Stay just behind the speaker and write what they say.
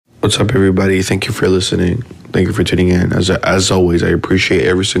What's up, everybody? Thank you for listening. Thank you for tuning in. As always, I appreciate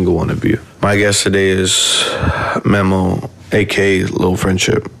every single one of you. My guest today is Memo, a.k.a. Lil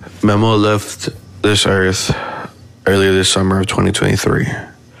Friendship. Memo left this earth earlier this summer of 2023.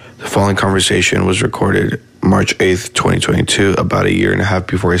 The following conversation was recorded March 8th, 2022, about a year and a half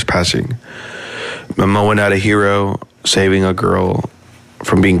before his passing. Memo went out a hero, saving a girl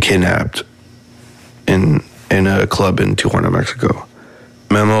from being kidnapped in a club in Tijuana, Mexico.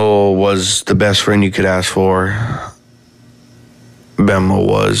 Memo was the best friend you could ask for. Memo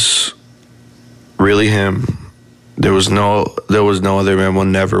was really him. There was no other Memo.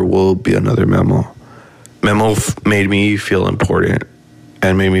 Never will be another Memo. Memo made me feel important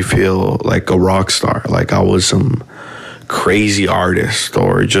and made me feel like a rock star, like I was some crazy artist,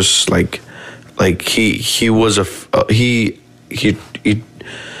 or just like he was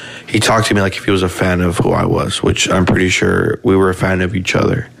he talked to me like if he was a fan of who I was, which I'm pretty sure we were a fan of each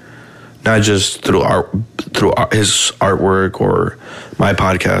other, not just through his artwork or my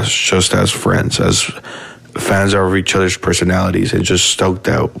podcast, just as friends, as fans of each other's personalities, and just stoked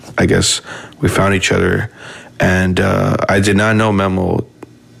out. I guess we found each other, and I did not know Memo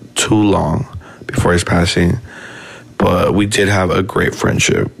too long before his passing, but we did have a great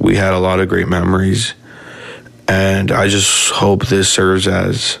friendship. We had a lot of great memories, and I just hope this serves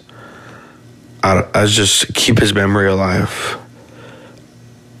as just keep his memory alive.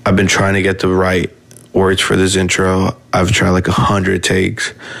 I've been trying to get the right words for this intro. I've tried like 100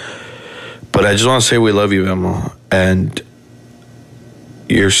 takes. But I just want to say we love you, Memo. And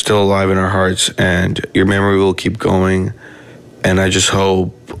you're still alive in our hearts, and your memory will keep going. And I just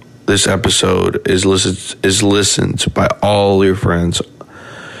hope this episode is listened by all your friends,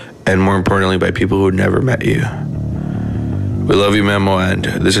 and more importantly, by people who never met you. We love you, Memo, and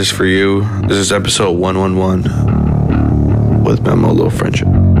this is for you. This is episode 111 with Memo, Lil Friendship.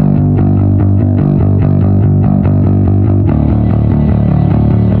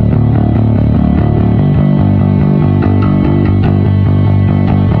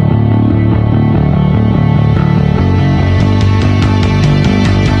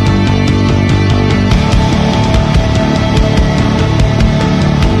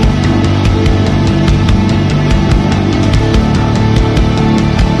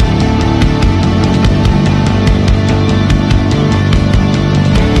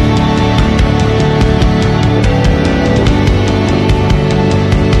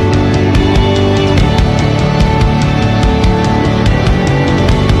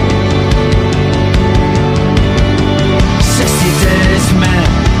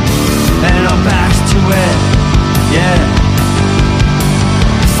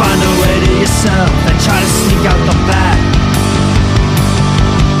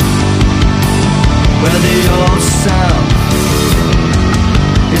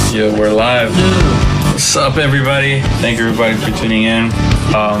 Yo, we're live. What's up, everybody? Thank you, everybody, for tuning in.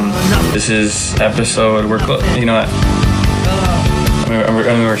 This is episode. You know what?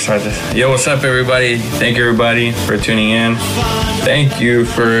 We're excited. Yo, what's up, everybody? Thank you, everybody, for tuning in. Thank you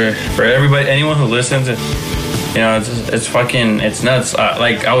for everybody, anyone who listens. You know, it's nuts.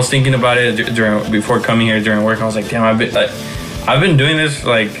 Like, I was thinking about it before coming here during work. I was like, damn, I've been doing this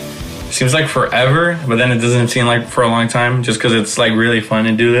seems like forever, but then it doesn't seem like for a long time, just because it's like really fun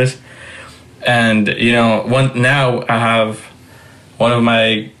to do this. And you know, now I have one of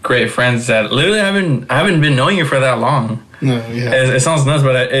my great friends that literally I haven't been knowing you for that long. No, yeah. It sounds nuts,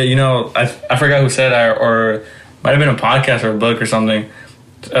 but I forgot who said it, or might have been a podcast or a book or something.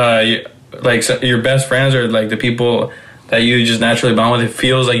 Your best friends are like the people that you just naturally bond with. It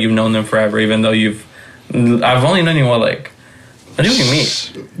feels like you've known them forever, even though I've only known you when did we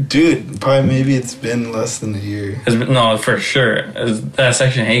meet? Dude, probably maybe it's been less than a year. No, for sure. That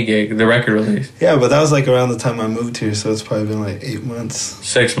Section 8 gig, the record release. Yeah, but that was like around the time I moved here, so it's probably been like 8 months.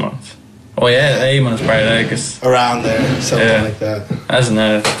 6 months. Oh, yeah, 8 months probably, I guess. Around there, something like that. That's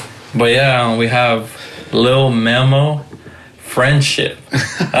nuts. But yeah, we have Lil Memo Friendship.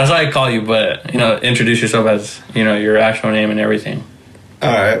 That's how I call you, but, introduce yourself as, your actual name and everything. All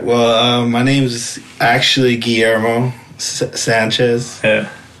right, well, my name's actually Guillermo Sanchez. Yeah.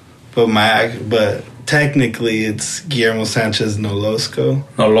 But technically it's Guillermo Sanchez Nolosco.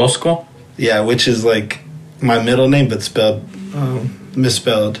 Nolosco? Yeah, which is like my middle name, but spelled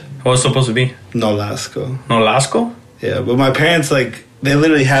misspelled. What's it supposed to be? Nolasco. Nolasco? Yeah, but my parents they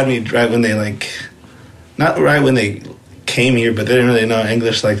literally had me right when they not right when they came here, but they didn't really know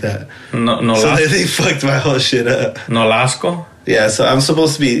English like that. Nolasco. So they fucked my whole shit up. Nolasco? Yeah, so I'm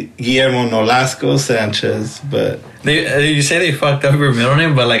supposed to be Guillermo Nolasco Sanchez, but... You say they fucked up your middle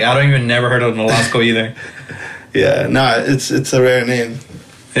name, but I don't even never heard of Nolasco either. Yeah, it's a rare name.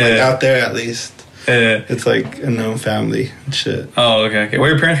 Like out there, at least. Yeah. It's like a known family and shit. Oh, okay. Where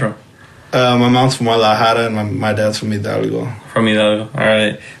are your parents from? My mom's from Guadalajara and my dad's from Hidalgo. From Hidalgo. All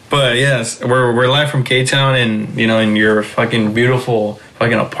right. But yes, we're live from K-Town, and in your fucking beautiful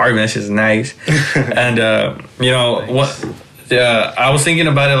fucking apartment. That's just nice. And what? Yeah, I was thinking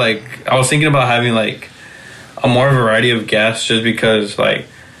about it. Like, I was thinking about having like a more variety of guests, just because, like,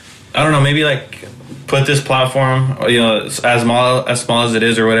 I don't know, maybe like put this platform, as small as it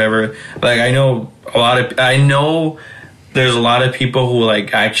is or whatever. Like, I know there's a lot of people who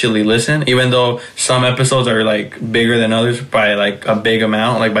like actually listen, even though some episodes are like bigger than others by like a big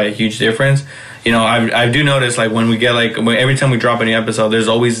amount, like by a huge difference. I do notice, like, when we get every time we drop a new episode, there's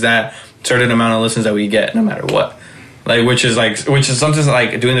always that certain amount of listens that we get no matter what. Like, which is sometimes,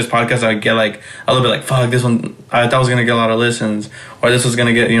 like, doing this podcast, I get like a little bit like, fuck, this one I thought was gonna get a lot of listens, or this was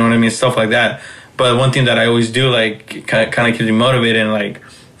gonna get, you know what I mean, stuff like that. But one thing that I always do, like, kind of keeps me motivated, and like,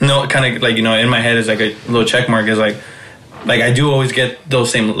 kind of like, in my head is like a little check mark, is like I do always get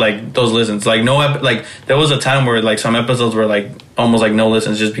those listens. Like, there was a time where like some episodes were like almost like no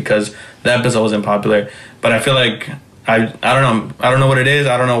listens, just because the episode wasn't popular. But I feel like I don't know what it is.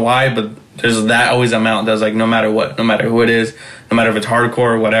 I don't know why, but there's that always amount that's like, no matter what, no matter who it is, no matter if it's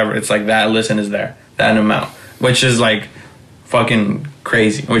hardcore or whatever, it's like that listen is there, that amount, which is like fucking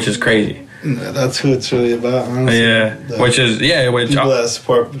crazy, which is crazy. That's who it's really about, honestly. Yeah, which people that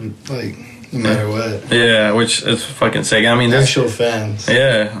support, like, no matter what. Yeah, which is fucking sick. I mean, actual fans.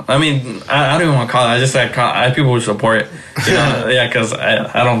 Yeah, I mean, I don't even want to call it. I just like people who support it. Yeah, because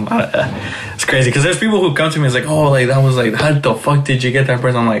I don't. It's crazy because there's people who come to me. It's like, oh, like, that was like, how the fuck did you get that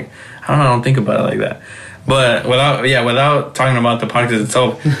person? I'm like, I don't think about it like that. But without talking about the podcast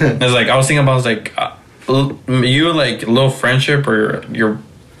itself, it's like I was thinking about, you like Lil Friendship, or your,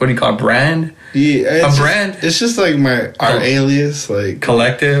 what do you call it, brand? Yeah, brand. It's just like our alias, like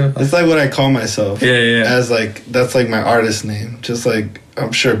collective. It's like what I call myself. Yeah. As like, that's like my artist name. Just like,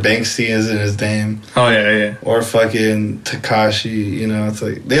 I'm sure Banksy is in his name. Oh yeah. Or fucking Takashi. It's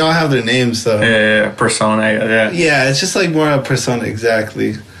like they all have their names. So yeah. Persona. Yeah. Yeah, it's just like more a persona,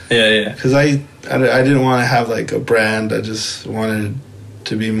 exactly. Yeah. Because I didn't want to have like a brand. I just wanted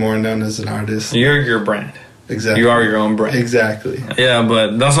to be more known as an artist. You're your brand. Exactly. You are your own brand. Exactly. Yeah,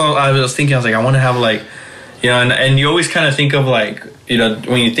 but that's all I was thinking. I was like, I want to have like, and you always kind of think of like,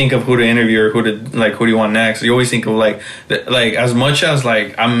 when you think of who to interview or who do you want next, you always think of like as much as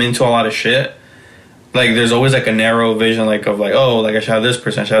like I'm into a lot of shit, like there's always like a narrow vision, like of like, oh, like I should have this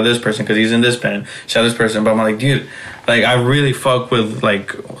person because he's in this band, should have this person. But I'm like, dude, like I really fuck with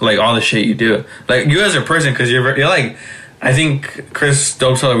like all the shit you do, like you as a person, because you're like, I think Chris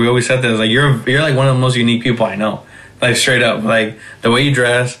Dopeseller, we always said this, like you're like one of the most unique people I know, like straight up, like the way you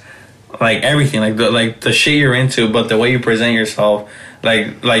dress, like everything, like the shit you're into, but the way you present yourself,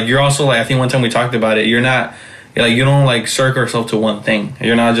 like you're also like, I think one time we talked about it, you don't like circle yourself to one thing.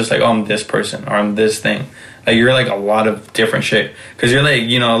 You're not just like, oh, I'm this person or I'm this thing. Like you're like a lot of different shit, because you're like,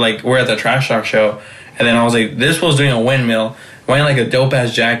 like we're at the Trash Talk show, and then I was like, this was doing a windmill, wearing like a dope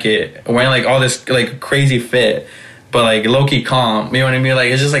ass jacket, wearing like all this like crazy fit, but like low-key calm, you know what I mean? Like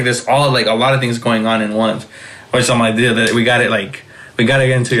it's just like this, all like a lot of things going on in once, which I'm like, dude, that we gotta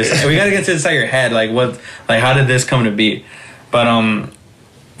get into inside your head, like what, like how did this come to be? But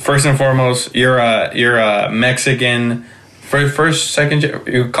first and foremost, you're a Mexican, second,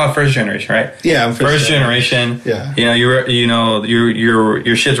 you call it first generation, right? Yeah, I'm first generation. Yeah,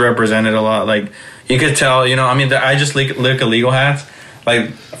 your shit's represented a lot. Like you could tell, I mean, I just look at legal hats.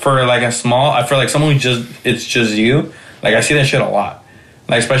 Like for like I feel like someone who it's just you. Like I see that shit a lot.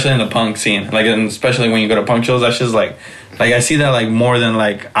 Like especially in the punk scene. Like, and especially when you go to punk shows, that's just like I see that like more than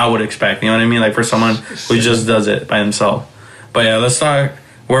like I would expect. You know what I mean? Like for someone who just does it by himself. But yeah, let's start.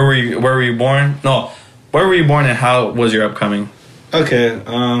 Where were you born? No, where were you born and how was your upcoming? Okay.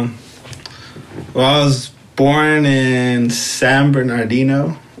 Well, I was born in San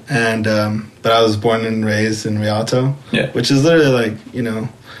Bernardino, and but I was born and raised in Rialto. Yeah. Which is literally like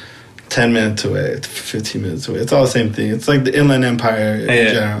 10 minutes away, 15 minutes away. It's all the same thing. It's like the Inland Empire in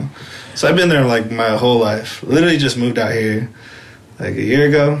general. So I've been there like my whole life. Literally just moved out here like a year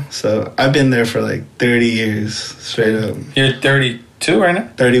ago. So I've been there for like 30 years straight up. You're 32 right now?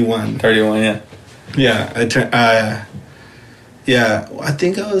 31. 31, yeah. Yeah,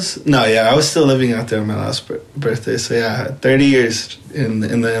 I was still living out there on my last birthday. So yeah, 30 years in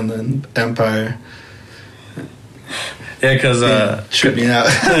the Inland Empire. Yeah, because trip me out.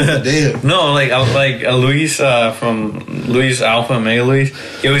 Damn. No, like Luis from Luis Alpha and Mega Luis,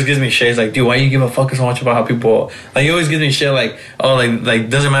 he always gives me shit. He's like, dude, why you give a fuck so much about how people like? He always gives me shit like, oh, like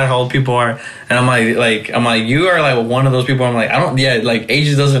doesn't matter how old people are, and I'm like you are like one of those people. I'm like, I don't, yeah, like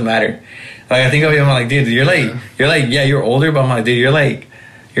age doesn't matter. Like I think of you, I'm like, dude, you're like yeah, you're older, but I'm like, dude, you're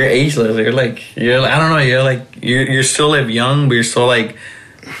ageless. I don't know, you're still like young, but you're still like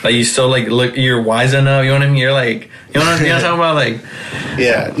you still like look, you're wise enough. You know what I mean? You're like, you know what I'm talking about? Like,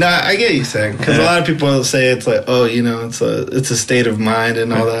 yeah, no, I get you saying, because a lot of people say it's like, oh, you know, it's a state of mind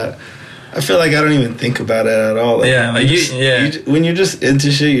and all that. I feel like I don't even think about it at all. Like, yeah, like when you're just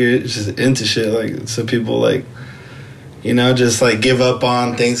into shit, you're just into shit. Like, so people like, you know, just like give up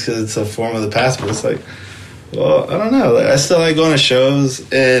on things because it's a form of the past. But it's like, well, I don't know. Like, I still like going to shows,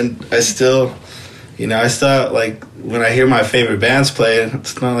 and I still, you know, like when I hear my favorite bands play,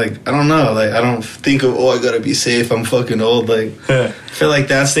 it's not like, I don't know, like I don't think of, oh, I gotta be safe, I'm fucking old. Like, I feel like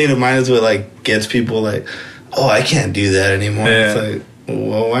that state of mind is what like gets people like, oh, I can't do that anymore. Yeah. It's like,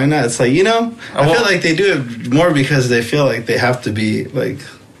 well, why not? It's like, you know, I feel like they do it more because they feel like they have to be like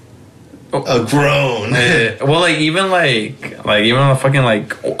a grown. Well, like even a fucking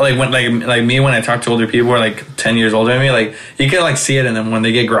like when me when I talk to older people who are like 10 years older than me, like you can like see it in them when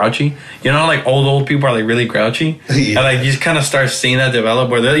they get grouchy. You know, like old people are like really grouchy, and like you just kind of start seeing that develop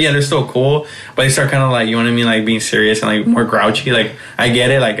where they're still cool, but they start kind of like, you know what I mean, like being serious and like more grouchy. Like I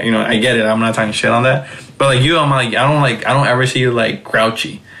get it, like, you know, I get it. I'm not talking shit on that, but like you, I'm like I don't ever see you like grouchy.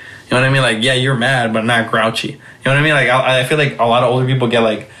 You know what I mean? Like, yeah, you're mad, but not grouchy. You know what I mean? Like I feel like a lot of older people get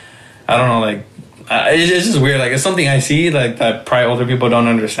like, I don't know, like, it's just weird. Like, it's something I see, like, that probably older people don't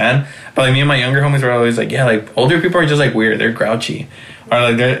understand. But, like, me and my younger homies were always like, yeah, like, older people are just, like, weird. They're grouchy. Or,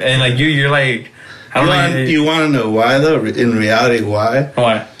 like, and, like, you're, like, I don't know. You want to know why, though? In reality, why?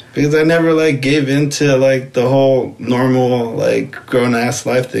 Why? Because I never, like, gave into, like, the whole normal, like, grown-ass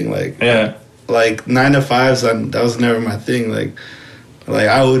life thing. Like, yeah. Like, 9 to 5s, that was never my thing. Like,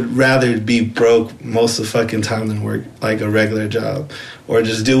 I would rather be broke most of the fucking time than work, like, a regular job. Or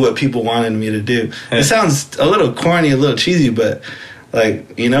just do what people wanted me to do. It sounds a little corny, a little cheesy, but,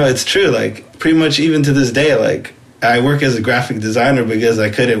 like, you know, it's true. Like, pretty much even to this day, like, I work as a graphic designer because I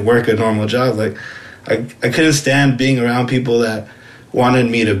couldn't work a normal job. Like, I couldn't stand being around people that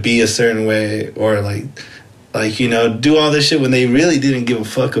wanted me to be a certain way or, like, you know, do all this shit when they really didn't give a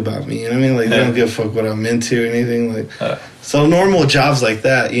fuck about me. You know what I mean? Like, they don't give a fuck what I'm into or anything. Like, so normal jobs like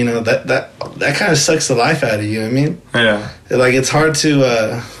that, you know, that kind of sucks the life out of you. You know what I mean? Yeah. Like, it's hard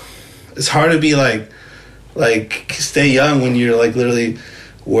to be like stay young when you're like literally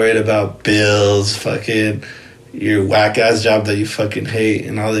worried about bills, fucking your whack ass job that you fucking hate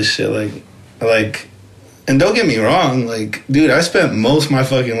and all this shit. Like, and don't get me wrong, like, dude, I spent most of my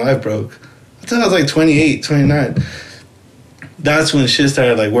fucking life broke. Until I was like 28, 29. That's when shit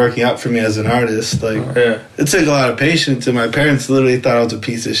started like working out for me as an artist. Like, it took a lot of patience, and my parents literally thought I was a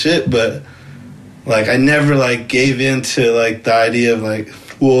piece of shit, but like I never like gave in to like the idea of like,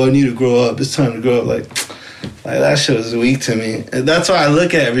 well, I need to grow up. It's time to grow up. Like that shit was weak to me. And that's why I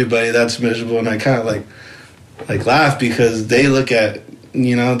look at everybody that's miserable, and I kind of like laugh because they look at,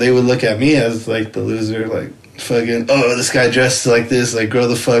 you know, they would look at me as like the loser, like fucking, oh, this guy dresses like this, like grow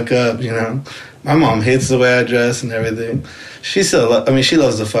the fuck up, you know. My mom hates the way I dress and everything. She still, she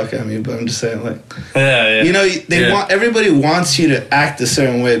loves the fuck out of me, but I'm just saying, like, you know, everybody wants you to act a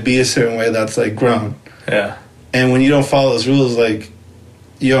certain way, be a certain way that's like grown. Yeah. And when you don't follow those rules, like,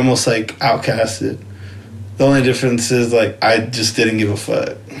 you're almost like outcasted. The only difference is like I just didn't give a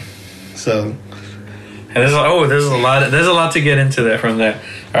fuck. So. And there's a lot to get into there from there.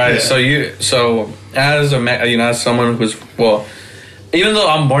 All right, so as as someone who's, well, even though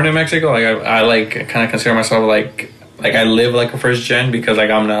I'm born in Mexico, like I like kind of consider myself like I live like a first gen because like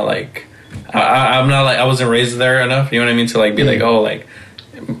I'm not like I wasn't raised there enough. You know what I mean, to like be like, oh, like,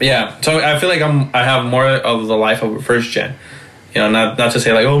 yeah. So I feel like I have more of the life of a first gen. You know, not to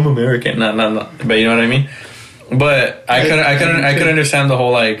say like, oh, I'm American, not, but you know what I mean. But I could understand the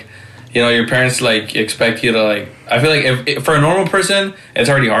whole like, you know, your parents like expect you to like. I feel like if for a normal person, it's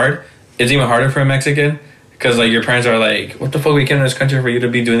already hard. It's even harder for a Mexican. Because, like, your parents are like, what the fuck, we came to this country for you to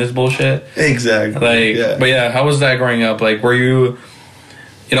be doing this bullshit? Exactly. Like, but yeah, how was that growing up? Like, were you,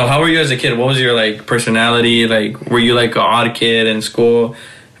 you know, how were you as a kid? What was your, like, personality? Like, were you, like, an odd kid in school?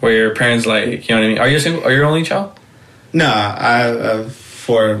 Were your parents, like, you know what I mean? Are you single? Are you your only child? No, I have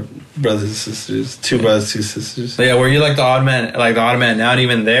 4 brothers and sisters. 2 brothers, 2 sisters. So, yeah, were you, like, the odd man not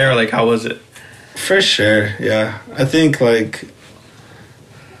even there? Like, how was it? For sure, yeah. I think, like,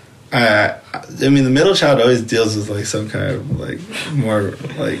 the middle child always deals with, like, some kind of, like, more,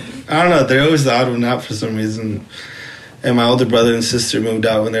 like, I don't know, they're always the odd one out for some reason. and my older brother and sister moved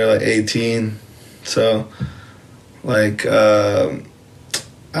out when they were like 18. So, like, I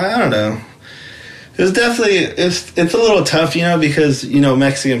don't know. It was definitely, it's a little tough, you know, because, you know,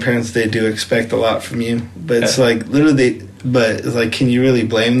 Mexican parents, they do expect a lot from you. But it's like, literally, but it's like, can you really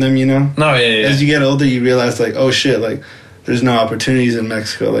blame them, you know? No, yeah. As you get older, you realize, like, oh shit, like, there's no opportunities in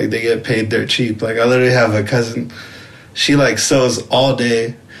Mexico. Like, they get paid dirt cheap. Like, I literally have a cousin, she, like, sews all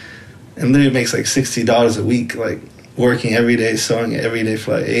day and literally makes, like, $60 a week, like, working every day, sewing every day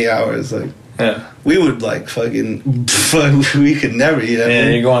for, like, 8 hours. Like, we would, like, we could never, you know? Yeah,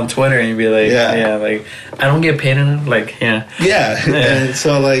 you go on Twitter and you'd be like, like, I don't get paid enough. Like, Yeah. And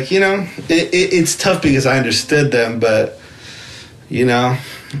so, like, you know, it's tough because I understood them, but, you know,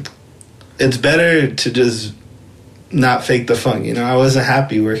 it's better to just not fake the funk, you know? I wasn't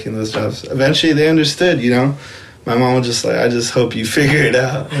happy working those jobs. Eventually, they understood, you know? My mom was just like, I just hope you figure it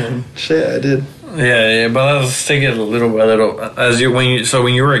out. And shit, I did. Yeah, but let's take it a little by little.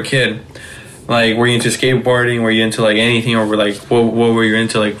 When you were a kid, like, were you into skateboarding? Were you into, like, anything? Or, like, what were you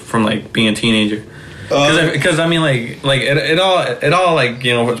into, like, from, like, being a teenager? Because I mean, like it all, like,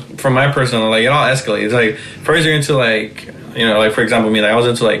 you know, from my personal, like, it all escalates. Like, first you're into, like, you know, like, for example, me, like, I was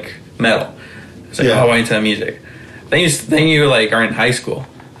into, like, metal. It's like, oh, I into that music. Then you, like, are in high school.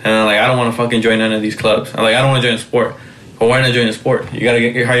 And then, like, I don't want to fucking join none of these clubs. I'm like, I don't want to join a sport. But why not join a sport? How are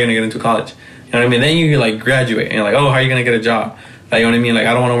you going to get into college? You know what I mean? Then you, like, graduate. And you're like, oh, how are you going to get a job? Like, you know what I mean? Like,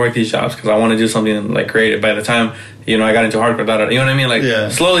 I don't want to work these jobs because I want to do something, like, creative. By the time, you know, I got into hardcore, you know what I mean?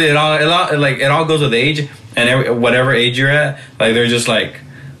 Like, slowly, it all goes with age. And whatever age you're at, like, they're just, like,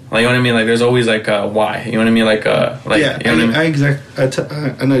 you know what I mean? Like, there's always, like, why. You know what I mean? Like, yeah, you know what I mean?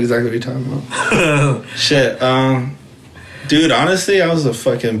 I know exactly what you're talking about. Shit, dude, honestly, I was a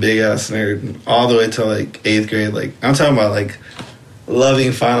fucking big-ass nerd all the way till, like, 8th grade. Like, I'm talking about, like,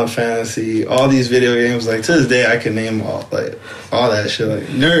 loving Final Fantasy, all these video games. Like, to this day, I can name all that shit. Like,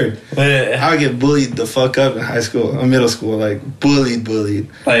 nerd. Yeah. I would get bullied the fuck up in high school, in middle school. Like, bullied.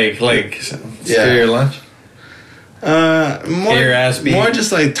 Like, steal your lunch? More, your ass beat? More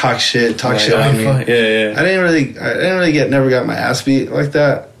just, like, talk shit on me. Yeah. I never got my ass beat like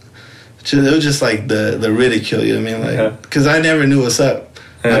that. It was just, like, the ridicule, you know what I mean? Like, because I never knew what's up.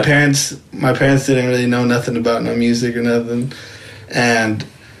 Yeah. My parents didn't really know nothing about no music or nothing. And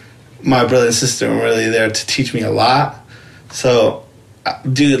my brother and sister were really there to teach me a lot. So,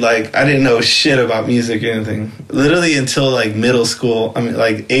 dude, like, I didn't know shit about music or anything. Literally until, like, middle school, I mean,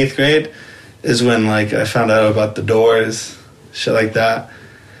 like, 8th grade is when, like, I found out about the Doors, shit like that.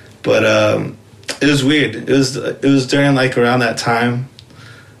 But it was weird. It was during, like, around that time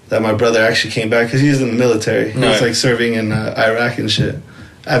that my brother actually came back, because he was in the military. He was, like, serving in Iraq and shit.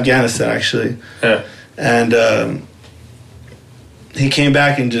 Afghanistan, actually. Yeah. And he came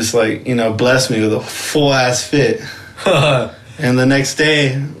back and just, like, you know, blessed me with a full-ass fit. And the next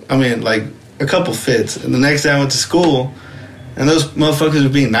day, I mean, like, a couple fits. And the next day I went to school, and those motherfuckers were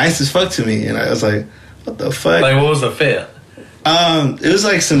being nice as fuck to me. And I was like, what the fuck? Like, what was the fit? It was,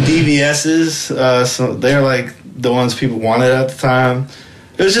 like, some DVSs. So they're, like, the ones people wanted at the time.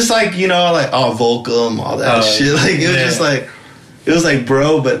 It was just, like, you know, like, Volcom, all that shit. Like, it was just, like... It was like,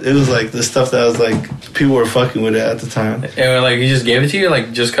 bro, but it was like the stuff that was like, people were fucking with it at the time. And like, he just gave it to you,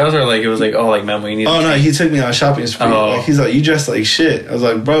 like, just cause, or like, it was like, oh, like, man, we need. Oh no, he took me on a shopping spree. Like, he's like, you dressed like shit. I was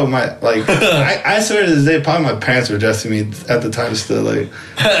like, bro, I swear to this day, probably my parents were dressing me at the time still. Like,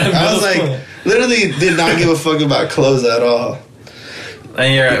 I was like, literally did not give a fuck about clothes at all.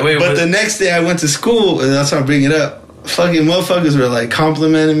 And you're but the next day I went to school, and that's why I'm bringing it up. Fucking motherfuckers were like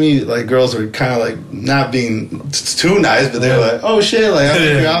complimenting me. Like, girls were kind of like not being too nice, but they were like, oh shit, like, I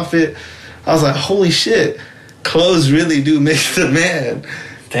like your outfit. I was like, holy shit, clothes really do make the man.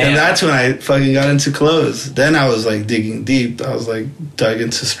 Damn. And that's when I fucking got into clothes. Then I was like digging deep. I was like dug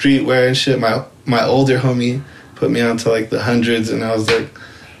into streetwear and shit. My older homie put me onto like the hundreds, and I was like,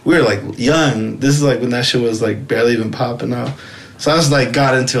 we were like young. This is like when that shit was like barely even popping up. So I was like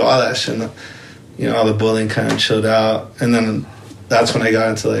got into all that shit. You know, all the bullying kind of chilled out. And then that's when I got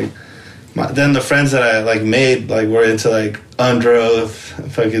into, like, then the friends that I, like, made, like, were into, like, Undrove,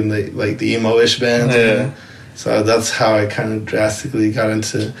 fucking, the emo-ish bands. Yeah. So that's how I kind of drastically got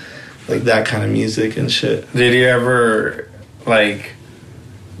into, like, that kind of music and shit. Did you ever, like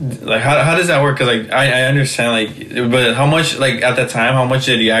how does that work? Because, like, I understand, like, but how much, like, at that time, how much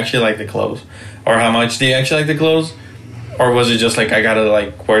did you actually like the clothes? Or how much do you actually like the clothes? Or was it just like, I gotta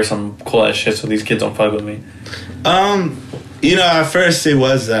like wear some cool ass shit so these kids don't fuck with me? You know, at first it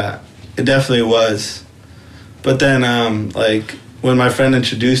was that. It definitely was. But then, like, when my friend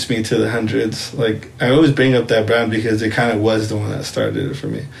introduced me to the hundreds, like, I always bring up that brand because it kind of was the one that started it for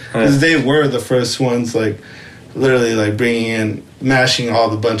me. Because they were the first ones, like, literally like bringing in, mashing all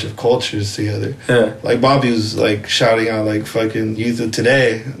the bunch of cultures together. Yeah. Like Bobby was like shouting out like fucking Youth of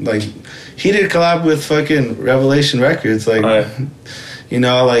Today. Like he did collab with fucking Revelation Records. Like, you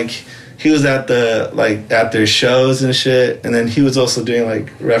know, like he was at their shows and shit. And then he was also doing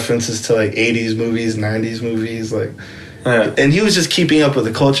like references to like 80s movies, 90s movies. Like, and he was just keeping up with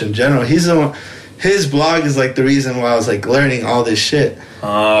the culture in general. His blog is like the reason why I was like learning all this shit.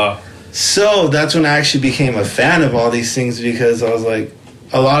 So that's when I actually became a fan of all these things, because I was like,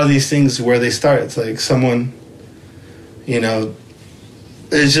 a lot of these things, where they start, it's like someone, you know,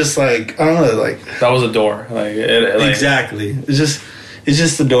 it's just like, I don't know, like that was a door, like exactly. It's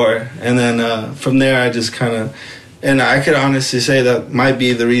just the door, and then from there I just kind of, and I could honestly say that might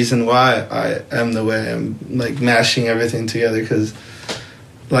be the reason why I am the way I am, like mashing everything together, because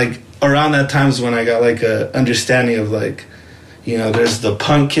like around that time is when I got like a understanding of like, you know, there's the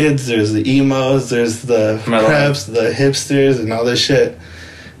punk kids, there's the emos, there's the preps, the hipsters, and all this shit.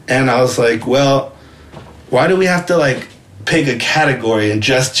 And I was like, well, why do we have to like pick a category and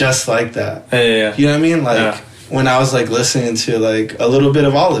just like that? Yeah. You know what I mean? Like when I was like listening to like a little bit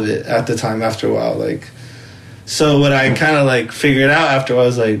of all of it at the time, after a while, like, so what I kind of like figured out after, I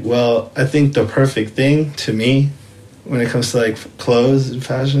was like, well, I think the perfect thing to me when it comes to like clothes and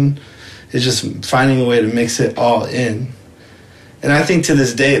fashion is just finding a way to mix it all in. And I think to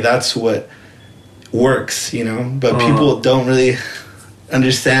this day, that's what works, you know? But people don't really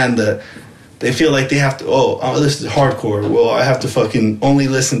understand that. They feel like they have to, oh, this is hardcore. Well, I have to fucking only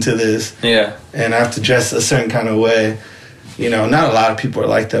listen to this. Yeah. And I have to dress a certain kind of way. You know, not a lot of people are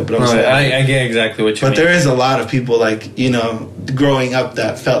like that, but I'm saying. I get exactly what you mean. But there is a lot of people, like, you know, growing up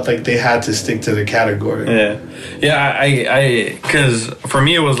that felt like they had to stick to the category. Yeah. Yeah, because for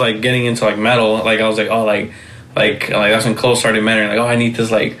me, it was like getting into like metal. Like, I was like, oh, like that's when clothes started mattering. Like, oh, I need this,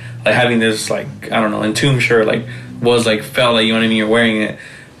 like having this, like, I don't know, Entomb shirt, like, was, like, felt like, you know what I mean, you're wearing it.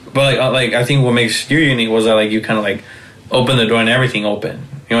 But, like I think what makes you unique was that, like, you kind of, like, open the door and everything open.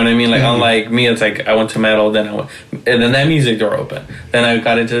 You know what I mean? Like, unlike me, it's like, I went to metal, and then that music door open. Then I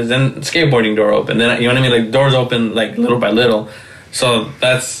got into, then skateboarding door open. Then, you know what I mean? Like, doors open, like, little by little. So,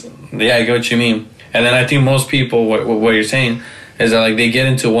 that's, yeah, I get what you mean. And then I think most people, what you're saying, is that, like, they get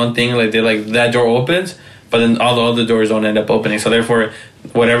into one thing, like, they, like, that door opens, but then all the other doors don't end up opening. So therefore,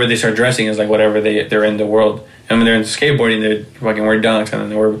 whatever they start dressing is like whatever they're in the world. And when they're into skateboarding, they fucking wear dunks, and then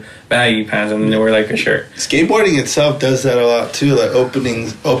they wear baggy pants, and then they wear like a shirt. Skateboarding itself does that a lot too. Like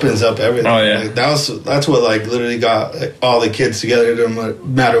opens up everything. Oh yeah. Like that's what like literally got like, all the kids together. It doesn't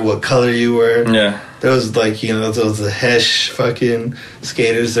matter what color you were. Yeah. There was like, you know, there was the Hesh fucking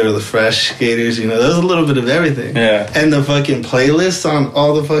skaters. There were the Fresh skaters. You know, there was a little bit of everything. Yeah. And the fucking playlists on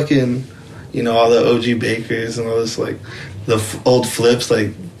all the fucking, you know, all the OG Bakers and all this, like, the old flips,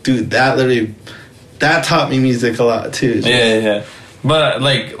 like, dude, that taught me music a lot, too. Yeah. But,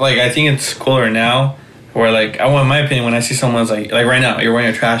 like, I think it's cooler now, where, like, I want, in my opinion, when I see someone's, like right now, you're wearing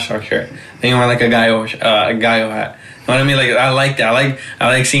a trash talk shirt, then you're wearing, like, a Gaio hat. You know what I mean? Like, I like that. I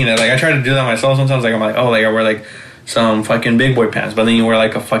like seeing that. Like, I try to do that myself sometimes. Like, I'm like, oh, like, I wear, like, some fucking big boy pants, but then you wear,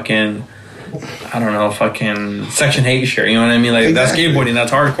 like, a fucking, I don't know, fucking Section 8 shirt, you know what I mean? Like, exactly. That's skateboarding,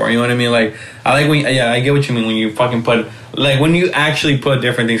 that's hardcore, you know what I mean? Like, I like when, I get what you mean when you fucking put, like, when you actually put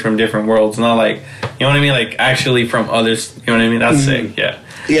different things from different worlds, not like, you know what I mean? Like, actually from others, you know what I mean? That's sick, yeah.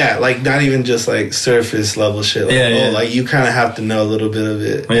 Yeah, like, not even just, like, surface level shit. Like, like, you kind of have to know a little bit of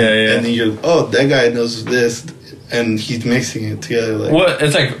it. Yeah. And then you're, that guy knows this, and he's mixing it together. Like, what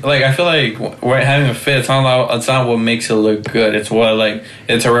it's like I feel like having a fit, it's not what makes it look good. It's what, like,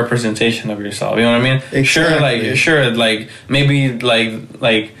 it's a representation of yourself. You know what I mean? Exactly. Sure, maybe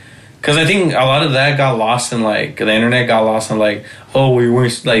like. Because I think a lot of that got lost in, like, the internet got lost in, like, oh, we were,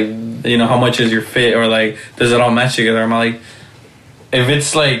 like, you know, how much is your fit, or, like, does it all match together? I'm like, if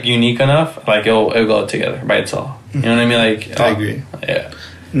it's, like, unique enough, like, it'll go together by itself. You know what I mean? Like, I agree. Yeah.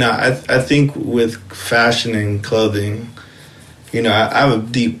 No, I think with fashion and clothing, you know, I have a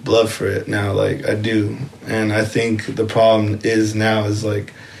deep love for it now. Like, I do. And I think the problem is now is,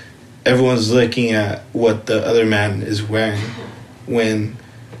 like, everyone's looking at what the other man is wearing when,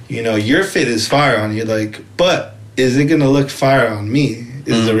 you know, your fit is fire on you, like, but is it going to look fire on me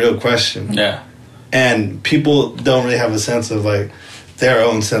is the real question. Yeah. And people don't really have a sense of, like, their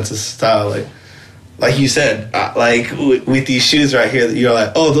own sense of style. Like you said, like, with these shoes right here, you're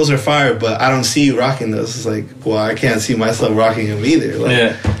like, oh, those are fire, but I don't see you rocking those. It's like, well, I can't see myself rocking them either.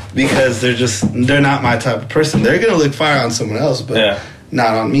 Like, because they're not my type of person. They're going to look fire on someone else, but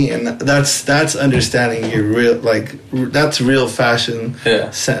not on me. And that's understanding your real, like, that's real fashion.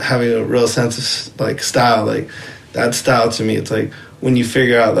 Yeah. Having a real sense of, like, style. Like, that style to me, it's like, when you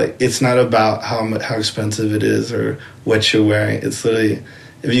figure out like it's not about how expensive it is or what you're wearing. It's literally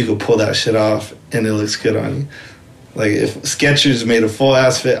if you could pull that shit off and it looks good on you. Like if Skechers made a full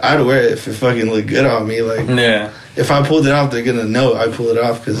ass fit, I'd wear it if it fucking looked good on me. Like if I pulled it off, they're gonna know I pulled it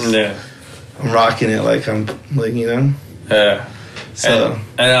off because I'm rocking it like I'm like So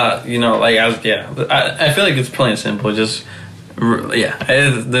like I feel like it's plain and simple. Just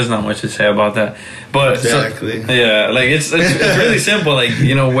there's not much to say about that. But exactly. Like it's really simple. Like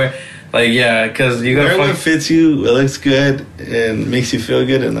where. Like because you gotta what fits you, it looks good and makes you feel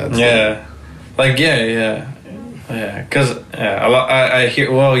good, and that's because I hear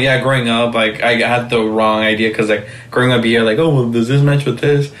growing up like I had the wrong idea because like growing up you hear like does this match with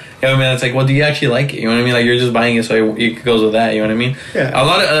this? You know what I mean? It's like, well, do you actually like it? You know what I mean? Like you're just buying it so it goes with that. You know what I mean? Yeah. A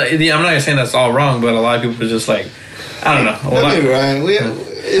lot of I'm not saying that's all wrong, but a lot of people are just like I don't know.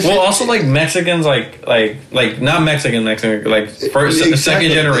 Also like Mexicans like not Mexican like first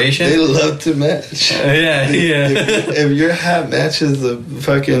second generation. They love to match. If your hat matches the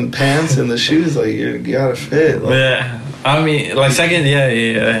fucking pants and the shoes, like you gotta fit. Like. I mean like second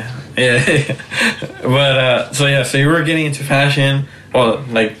but so you were getting into fashion. Well,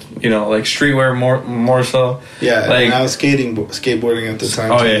 like like streetwear more so. Yeah, like and I was skateboarding at the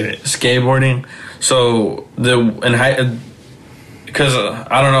time. Skateboarding. So because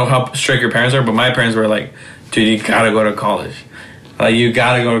I don't know how strict your parents are, but my parents were like, dude, you gotta go to college. Like you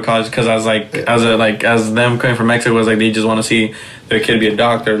gotta go to college because I was like, as them coming from Mexico was like they just want to see their kid be a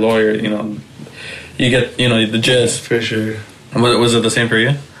doctor, lawyer. You get the gist. For sure. Was it the same for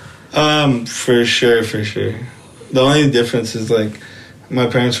you? For sure. The only difference is like my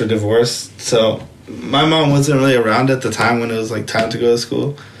parents were divorced, so my mom wasn't really around at the time when it was like time to go to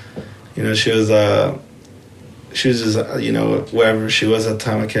school. She was just wherever she was at the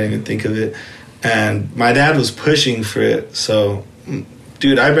time. I can't even think of it. And my dad was pushing for it. So,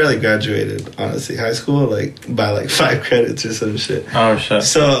 dude, I barely graduated, honestly, high school, like by like 5 credits or some shit. Oh shit.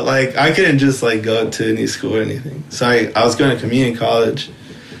 So like I couldn't just like go to any school or anything. So I was going to community college.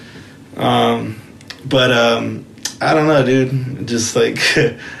 But I don't know, dude. Just like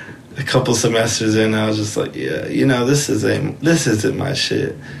a couple semesters in, I was just like, this isn't my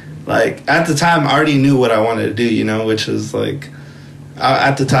shit. Like, at the time, I already knew what I wanted to do, which was, like...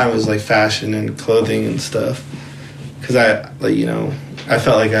 at the time, it was, like, fashion and clothing and stuff. Because I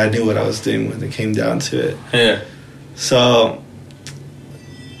felt like I knew what I was doing when it came down to it. Yeah. So,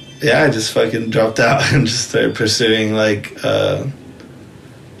 I just fucking dropped out and just started pursuing,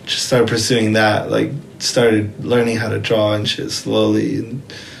 that. Like, started learning how to draw and shit slowly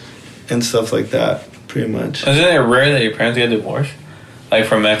and stuff like that, pretty much. Isn't it rare that your parents get divorced? Like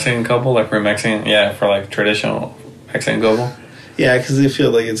for a Mexican couple, for like traditional Mexican couple. Yeah, because they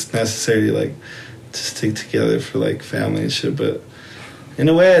feel like it's necessary to stick together for like family and shit. But in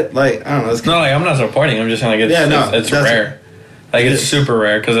a way, like I don't know. It's I'm not supporting. I'm just saying it's rare. Like it's super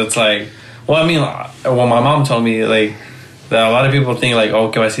rare because it's like, well, I mean, my mom told me like that a lot of people think like,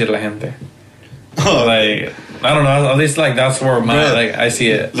 que va a decir la gente. Oh, like I don't know. At least like that's where I see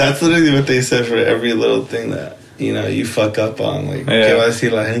it. That's literally what they said for every little thing that. You fuck up on, like, que va a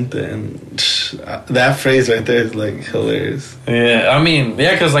decir la gente, and that phrase right there is, like, hilarious. Yeah, I mean,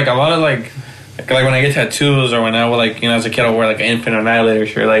 because, like, a lot of, like when I get tattoos or when I would, like, as a kid, I would wear, like, an Infinite Annihilator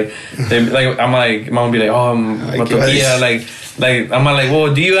shirt, like, I'm like, mom would be like, I'm like,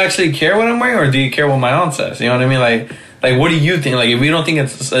 well, do you actually care what I'm wearing, or do you care what my aunt says? You know what I mean? Like, what do you think? Like, if you don't think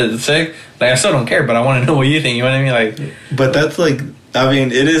it's sick, like, I still don't care, but I want to know what you think, you know what I mean? Like, but that's, like... I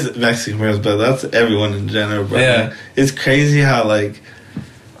mean, it is Mexican parents, but that's everyone in general, bro. Yeah. It's crazy how, like,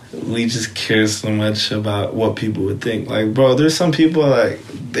 we just care so much about what people would think. Like, bro, there's some people, like,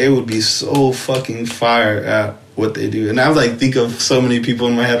 they would be so fucking fire at what they do. And I, like, think of so many people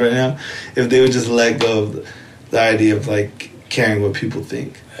in my head right now, if they would just let go of the idea of, like, caring what people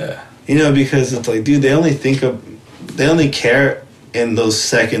think. Yeah. Because it's like, dude, they only care in those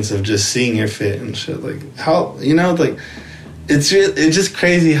seconds of just seeing your fit and shit. Like, how, like... It's just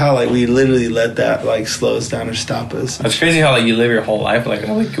crazy how like we literally let that like slow us down or stop us. It's crazy how like you live your whole life like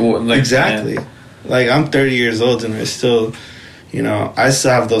exactly. Man. Like I'm 30 years old and I still, I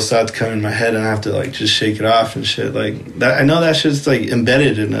still have those thoughts come in my head and I have to like just shake it off and shit. Like that, I know that shit's like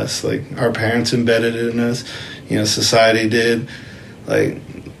embedded in us. Like our parents embedded it in us. Society did. Like.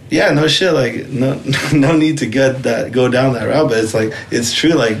 Yeah, no shit. Like, no need to go down that route. But it's like it's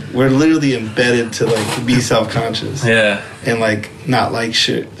true. Like, we're literally embedded to like be self-conscious. Yeah. And like not like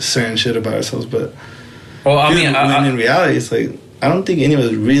certain shit about ourselves. But well, in reality, it's like I don't think any of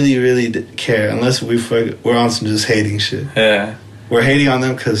us really care unless we're on some just hating shit. Yeah. We're hating on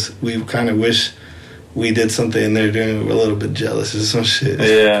them because we kind of wish we did something and they're doing it, we're a little bit jealous or some shit.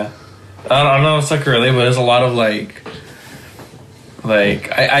 Yeah. I don't know if it's like a relate, but there's a lot of like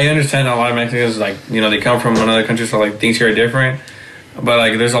I understand a lot of Mexicans, like, you know, they come from another country, so like things here are different, but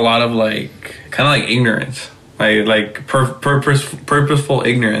like there's a lot of like kind of like ignorance, like purposeful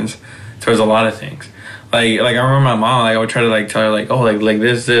ignorance towards a lot of things. Like I remember my mom, like I would try to like tell her like, oh, like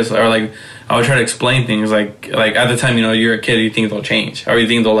this, or like I would try to explain things like at the time, you know, you're a kid, you think they'll change, or you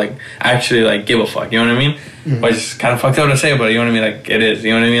think they'll like actually like give a fuck, you know what I mean? Mm-hmm. Which is kind of fucked up to say, but you know what I mean? Like it is,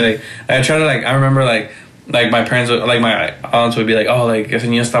 you know what I mean? Like I try to like, I remember like my parents would, like my aunts would be like, oh, like ese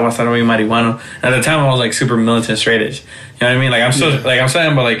niño está pasando muy marihuana. And at the time I was like super militant straight edge, you know what I mean? Like I'm still like I'm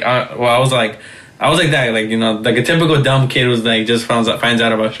saying, but like I was like that, like, you know, like a typical dumb kid was like just finds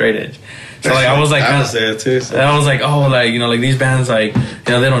out about straight edge. So like I was like, I was there too. So. And I was like, oh, like, you know, like these bands, like, you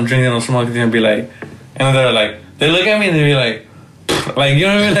know, they don't drink, they don't smoke. They're gonna be like, and they're like, they look at me and they be like, you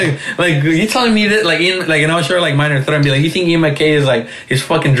know what I mean? Like you telling me that, like and I was sure like minor threat and be like, you think Ian McKay is like he's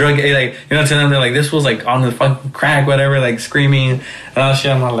fucking drug, like, you know, to them they're like, this was like on the fucking crack, whatever, like screaming and all that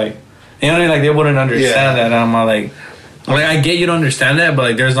shit. I'm not like, you know what I mean? Like they wouldn't understand that. And I'm not like I get you to understand that, but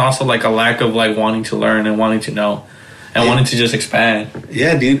like there's also like a lack of like wanting to learn and wanting to know and wanting to just expand.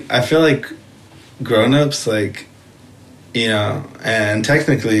 Yeah, dude. I feel like grown-ups, like, you know, and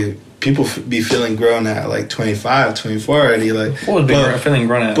technically people be feeling grown at like 25, 24 already, like, feeling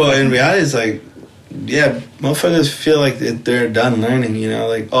grown at, but in reality it's like, yeah, motherfuckers feel like they're done learning, you know,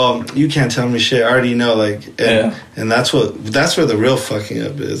 like, oh, you can't tell me shit, I already know, like, and that's where the real fucking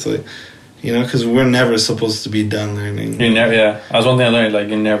up is, like, you know, because we're never supposed to be done learning. You never, that's one thing I learned, like,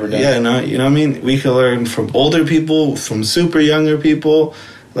 you're never done. Yeah, no, you know what I mean? We can learn from older people, from super younger people.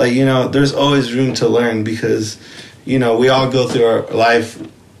 Like, you know, there's always room to learn because, you know, we all go through our life,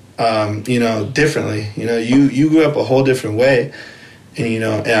 you know, differently. You know, you grew up a whole different way. And, you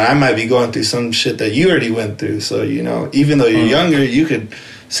know, and I might be going through some shit that you already went through. So, you know, even though you're younger, you could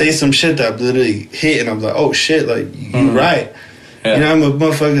say some shit that literally hit. And I'm like, oh, shit, like, you're right. Yeah. You know,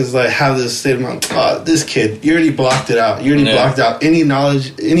 motherfuckers like have this state of mind. Oh, this kid, you already blocked it out. You already blocked out any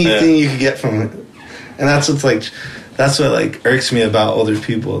knowledge, anything you could get from it. And that's what's like, that's what like irks me about older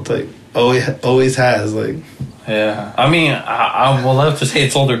people. It's like always has like. Yeah, I mean, I would love to say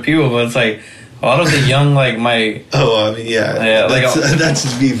it's older people, but it's like a lot of the young, like my. Oh, I mean, yeah, that's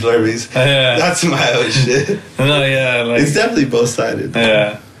just me, Blurbies. Yeah, that's my own shit. No, yeah, like it's definitely both sided.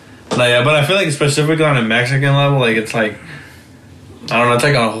 Yeah, no, yeah, but I feel like specifically on a Mexican level, like it's like, I don't know, it's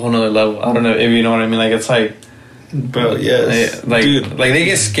like on a whole nother level. I don't know if you know what I mean. Like it's like, bro, yes, like, dude, like they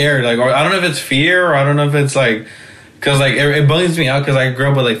get scared. Like, or I don't know if it's fear, or I don't know if it's like. Cause like it bugs me out because I grew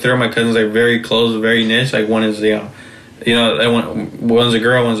up with like three of my cousins, like very close, very niche. Like one is one's a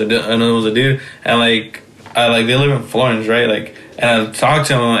girl, another one's a dude, and like they live in Florence, right? Like, and I talk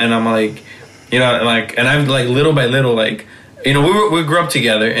to them, and I'm like, you know, like, and I'm like little by little, like, you know, we grew up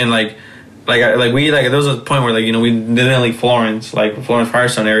together, and like there was a point where like, you know, we didn't leave Florence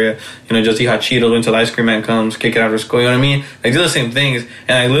Firestone area, you know, just eat hot Cheetos until the ice cream man comes, kick it after school, you know what I mean? Like do the same things,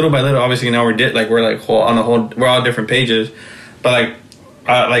 and like little by little, obviously now we're all different pages, but like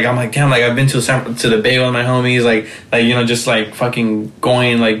I'm like, damn, like I've been to the Bay with my homies, like you know, just like fucking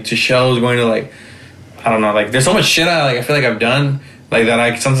going like to shows, going to like, I don't know, like there's so much shit I feel like I've done like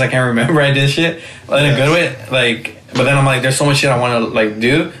that sometimes I can't remember I did shit, but in a good way, like. But then I'm like, there's so much shit I want to like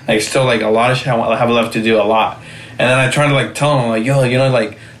do, like still like a lot of shit I have left to do, a lot. And then I try to like tell them like, yo, you know,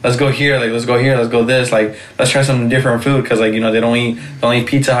 like let's go here, let's go this, like let's try some different food, because like, you know, they don't eat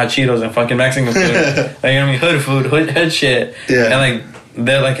pizza, hot Cheetos, and fucking Mexican food, like, you know what I mean, hood food, hood shit. Yeah. And like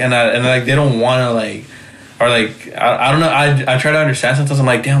they're like, and like they don't want to like, or like I don't know, I try to understand sometimes. I'm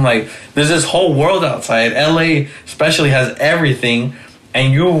like, damn, like there's this whole world outside. LA especially has everything,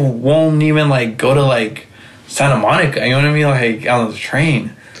 and you won't even like go to like Santa Monica, you know what I mean? Like on the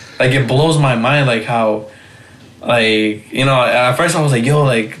train, like it blows my mind, like how, like, you know, at first I was like, yo,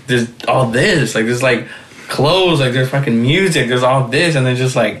 like there's all this, like there's like clothes, like there's fucking music, there's all this, and then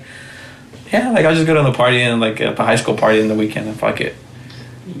just like, yeah, like I'll just go to the party and like at the high school party in the weekend and fuck it.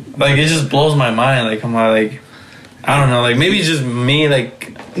 Like it just blows my mind. Like I'm like, I don't know, like maybe it's just me,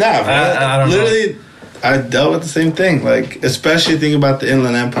 like nah, bro, I don't literally. Know. I dealt with the same thing, like, especially thinking about the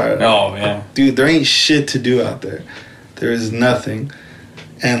Inland Empire. Oh, yeah. Dude, there ain't shit to do out there. There is nothing.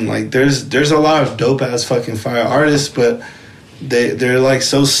 And, like, there's a lot of dope-ass fucking fire artists, but they're, like,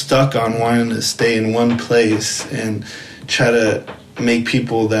 so stuck on wanting to stay in one place and try to make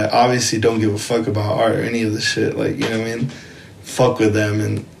people that obviously don't give a fuck about art or any of the shit, like, you know what I mean, fuck with them.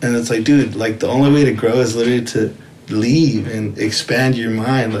 And it's like, dude, like, the only way to grow is literally to leave and expand your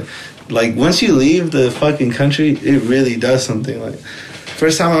mind, like once you leave the fucking country, it really does something. Like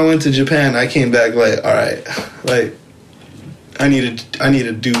First time I went to Japan, I came back like, all right, like I need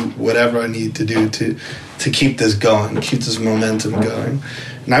to do whatever I need to do to keep this going, keep this momentum going.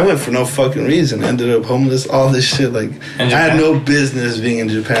 And I went for no fucking reason. Ended up homeless, all this shit. Like I had no business being in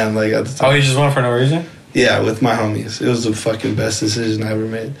Japan. Like at the time. Oh, you just went for no reason? Yeah, with my homies. It was the fucking best decision I ever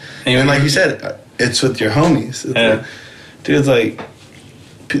made. And like you said, it's with your homies. It's like, dude, it's like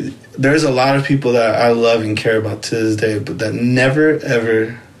there's a lot of people that I love and care about to this day, but that never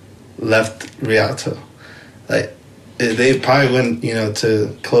ever left Rialto. Like they probably went,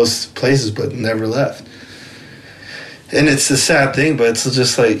 to close places, but never left. And it's a sad thing, but it's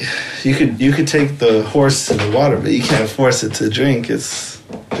just like you could take the horse to the water, but you can't force it to drink. You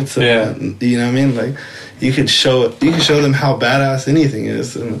know what I mean? Like you could show them how badass anything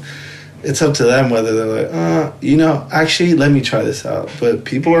is, and it's up to them whether they're like, actually let me try this out. But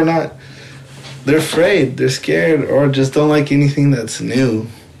people are not. They're afraid, they're scared, or just don't like anything that's new.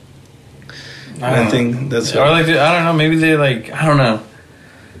 I think that's or like I don't know. Maybe they like I don't know.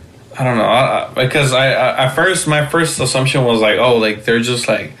 Because my first assumption was like, oh, like they're just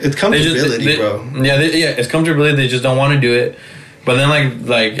like it's comfortability, bro. Yeah, it's comfortability. They just don't want to do it. But then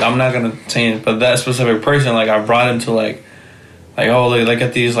like I'm not gonna say it, but that specific person, like I brought him to like oh look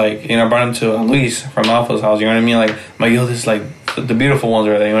at these like I brought him to Luis from Alpha's house. You know what I mean? Like yo, this like the beautiful ones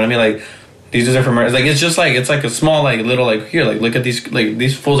are there. You know what I mean? Like these are different. Like it's just like it's like a small like little like here like look at these like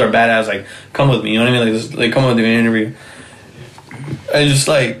these fools are badass. Like come with me. You know what I mean? Like just, like come with me in an interview. And just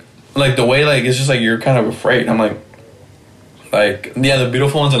like the way like it's just like you're kind of afraid. I'm like yeah, the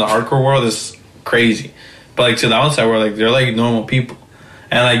beautiful ones in the hardcore world is crazy, but like to the outside world, like they're like normal people,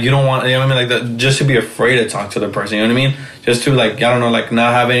 and like you don't want, you know what I mean, like just to be afraid to talk to the person, you know what I mean, just to like I don't know, like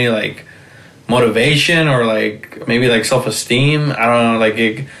not have any like motivation or like maybe like self-esteem. I don't know, like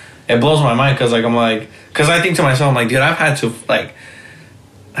it blows my mind because like I'm like because I think to myself I'm like dude, I've had to like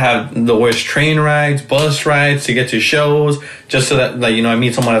have the worst train rides, bus rides to get to shows just so that like I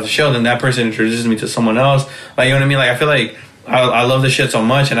meet someone at the show, then that person introduces me to someone else, like you know what I mean, like I feel like I love this shit so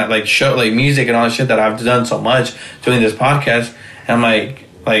much, and I like show like music and all that shit that I've done so much doing this podcast, and I'm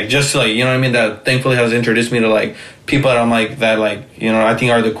like just to, like you know what I mean, that thankfully has introduced me to like people that I'm like that like I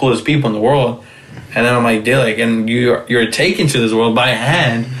think are the coolest people in the world, and then I'm like dude, like and you're taken to this world by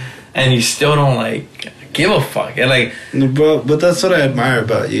hand, and you still don't like give a fuck, and like bro, but that's what I admire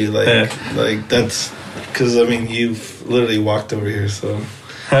about you, like like that's because I mean you've literally walked over here, so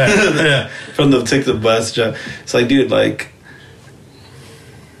from the bus job, it's like dude, like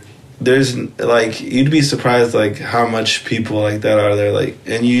there's like you'd be surprised like how much people like that are there, like,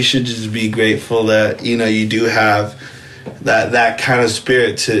 and you should just be grateful that you do have that kind of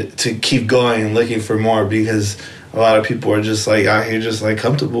spirit to keep going and looking for more, because a lot of people are just like out here just like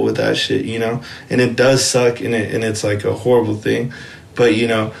comfortable with that shit, and it does suck, and it's like a horrible thing, but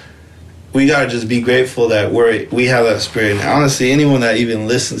we gotta just be grateful that we have that spirit. And honestly, anyone that even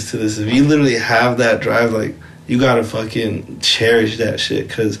listens to this, if you literally have that drive, like you gotta fucking cherish that shit,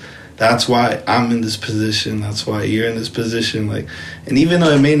 because that's why I'm in this position, that's why you're in this position, like, and even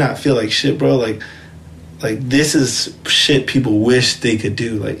though it may not feel like shit, bro, like this is shit people wish they could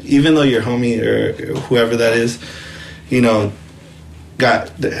do. Like even though your homie or whoever that is,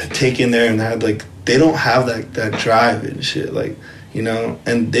 got taken there and had like they don't have that drive and shit, like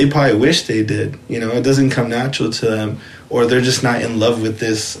and they probably wish they did. It doesn't come natural to them, or they're just not in love with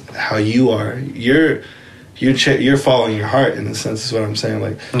this how you are. You're following your heart in a sense, is what I'm saying.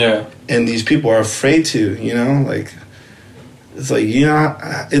 Like yeah, and these people are afraid to, like. It's like,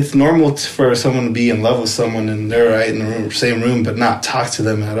 it's normal for someone to be in love with someone and they're right in the same room, but not talk to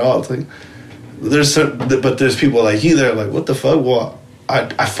them at all. It's like, there's people like you that are like, what the fuck? Well,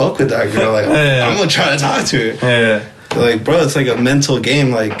 I fuck with that girl. Like, I'm going to try to talk to her. Yeah. Like, bro, it's like a mental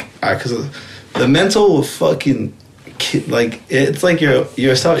game. Like, because the mental will fucking, like, it's like your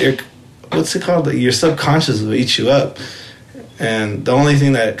what's it called? Like, your subconscious will eat you up. And the only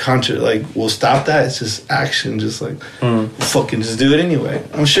thing that will stop that is just action. Just like fucking just do it anyway.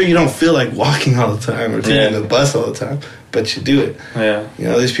 I'm sure you don't feel like walking all the time or taking the bus all the time, but you do it. Yeah.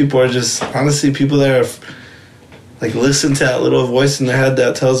 These people are just honestly people that are like listen to that little voice in their head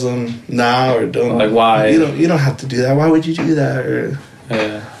that tells them nah or don't. Like why? You don't have to do that. Why would you do that? Or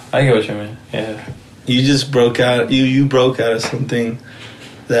I get what you mean. Yeah. You just broke out. You broke out of something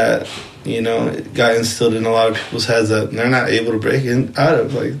that. It got instilled in a lot of people's heads that they're not able to break out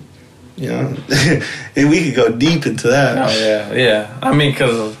of, like, and we could go deep into that. Oh, yeah. I mean,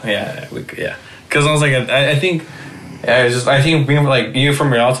 because I was like, I think, I think being, like, you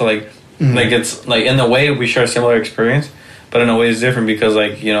from Rialto, like, like, it's, like, in the way we share a similar experience, but in a way it's different because,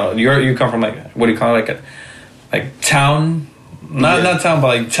 like, you come from, like, what do you call it, like, town, not town,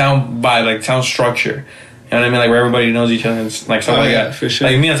 but like town structure. You know what I mean? Like where everybody knows each other and like stuff like that. For sure.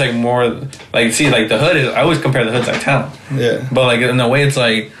 Like me, it's like more like see like the hood is. I always compare the hood to like town. Yeah. But like in a way, it's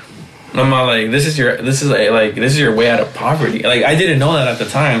like I'm not like this is your way out of poverty. Like I didn't know that at the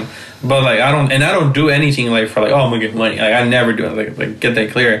time, but like I don't do anything like for like, oh, I'm gonna get money. Like I never do it. Like get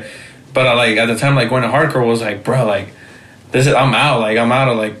that clear. But like at the time, like going to hardcore was like, bro, like I'm out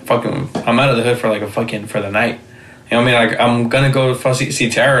of the hood for like for the night. You know what I mean? Like I'm gonna go see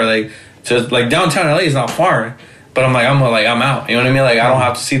Terror like. So like downtown LA is not far, but I'm out. You know what I mean? Like I don't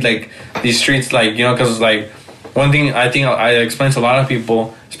have to see like these streets, like, you know, because like one thing I think I explain to a lot of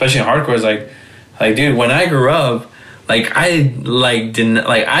people, especially in hardcore, is like dude, when I grew up, like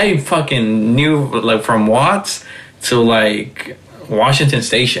I fucking knew like from Watts to like Washington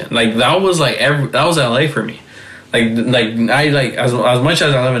Station, like that was LA for me. Like I like as much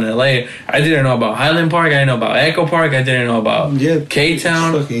as I live in LA, I didn't know about Highland Park. I didn't know about Echo Park. I didn't know about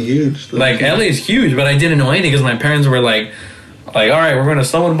K-Town. It's fucking huge. Like LA is huge, but I didn't know anything because my parents were like, all right, we're going to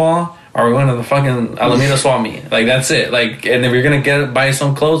Snowball Ball or we're going to the fucking Alameda Swap Meet. Like that's it. Like, and if you're gonna buy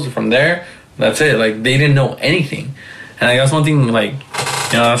some clothes from there, that's it. Like they didn't know anything, and like that's one thing. Like,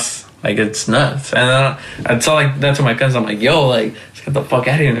 you know, that's like it's nuts. And I tell like that to my cousins. I'm like, yo, like let's get the fuck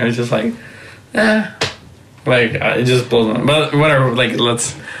out of here. And it's just like, Like, it just blows my mind. But whatever, like,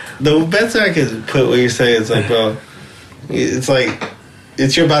 let's... The best way I could put what you're saying is, like, bro, it's like,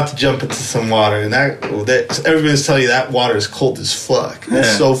 you're about to jump into some water, and that everybody's telling you that water is cold as fuck. Yeah.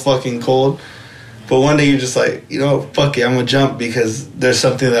 It's so fucking cold. But one day you're just like, you know, fuck it, I'm going to jump because there's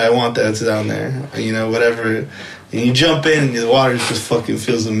something that I want that's down there. You know, whatever. And you jump in, and the water just fucking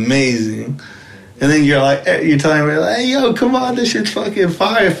feels amazing. And then you're like, you're telling me, like, hey, yo, come on, this shit's fucking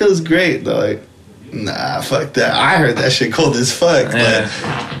fire. It feels great. They're like, nah, fuck that. I heard that shit cold as fuck. Yeah.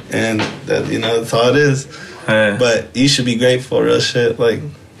 And that, you know, that's all it is. Yeah. But you should be grateful, real shit. Like,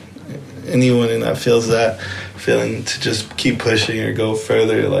 anyone that feels that feeling to just keep pushing or go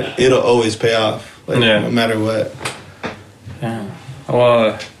further, like, it'll always pay off. Like, no matter what. Yeah.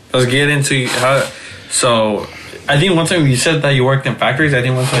 Well, let's get into how. So, I think one time you said that you worked in factories. I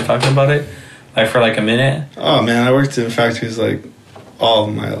think one time I talked about it, like, for like a minute. Oh, man, I worked in factories, like, all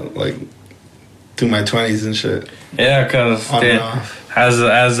of my, like, through my 20s and shit. Yeah, because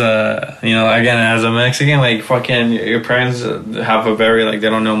as a you know, again, as a Mexican, like fucking your parents have a very like they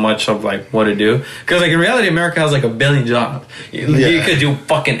don't know much of like what to do, because like in reality America has like a billion jobs. You could do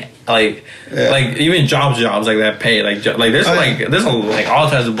fucking like even jobs like that pay like there's there's all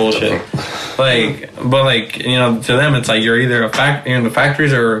types of bullshit. Like, but like, you know, to them it's like you're either you're in the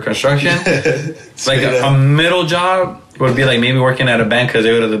factories or construction. Like a middle job would be like maybe working at a bank, because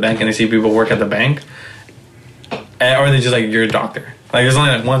they go to the bank and they see people work at the bank, or they just like you're a doctor. Like there's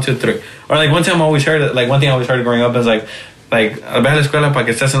only like 1, 2, 3. Or like one thing I always heard growing up is like ve a la escuela para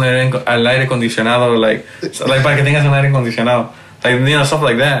que estés al aire acondicionado, like para que tengas un aire acondicionado, like, you know, stuff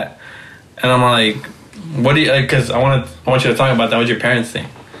like that. And I'm like, what do you like? Because I want you to talk about that. What your parents think?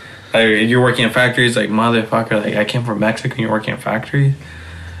 Like you're working in factories, like motherfucker. Like I came from Mexico, and you're working in factories.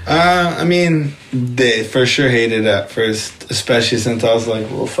 I mean, they for sure hated it at first, especially since I was like,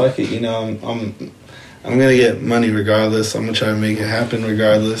 well, fuck it, you know, I'm gonna get money regardless. I'm gonna try to make it happen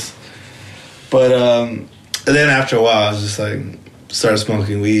regardless. But and then after a while, I was just like, started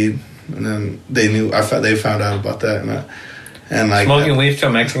smoking weed, and then they found out about that, and like smoking weed to a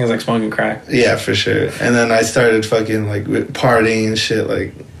Mexican is like smoking crack. Yeah, for sure. And then I started fucking like partying and shit,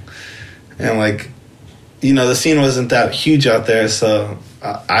 like, and like, you know, the scene wasn't that huge out there, so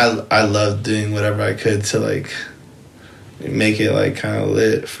I loved doing whatever I could to like make it like kind of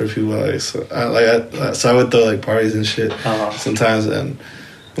lit for people. Like, so I would throw like parties and shit sometimes. And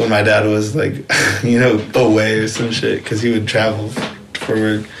when my dad was like, you know, away or some shit, because he would travel for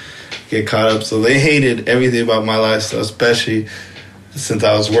work, get caught up. So they hated everything about my lifestyle, especially since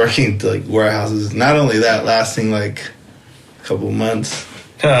I was working like warehouses. Not only that, lasting like a couple months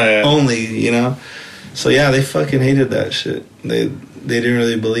only, you know. So yeah, they fucking hated that shit. They didn't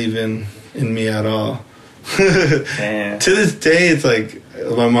really believe in me at all. To this day, it's like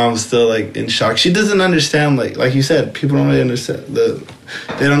my mom's still like in shock. She doesn't understand, like you said, people don't really understand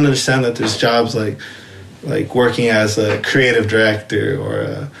they don't understand that there's jobs like working as a creative director or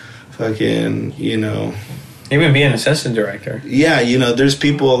a fucking, you know, even being an assistant director. Yeah, you know, there's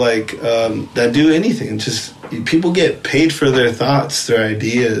people like that do anything. Just people get paid for their thoughts, their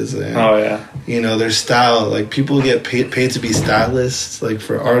ideas, and you know, their style. Like people get paid to be stylists, like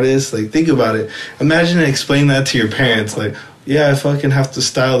for artists. Like think about it. Imagine and explain that to your parents. Like, yeah, I fucking have to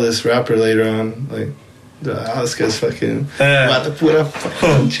style this rapper later on. Like, Oscar's fucking about to put up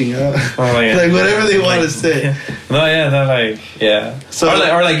fucking chingada. Like whatever they want to say. No, yeah, they're like, yeah. So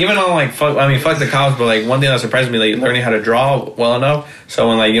or like even on like fuck the cops, but like one thing that surprised me, like learning how to draw well enough. So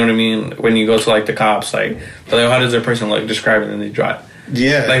when like, you know what I mean, when you go to like the cops, like they're like, how does their person like describe it, and they draw it.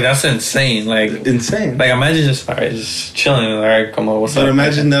 Yeah, like that's insane. Like insane. Like imagine just chilling. All right, come on, what's up? But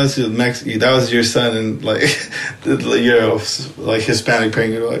imagine that was your son, and like you're like Hispanic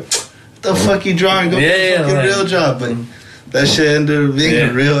parent. You're like, what the fuck you drawing? Go get a fucking real job. But that shit ended up being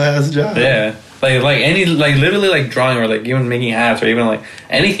a real ass job. Yeah, like any literally like drawing or like even making hats or even like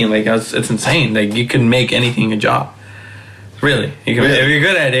anything. Like it's insane. Like you can make anything a job. Really, you can, if you're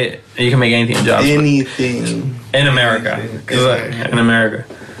good at it, you can make anything a job. Anything in America, in America,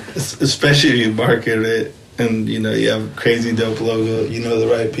 especially if you market it and you know you have a crazy dope logo. You know the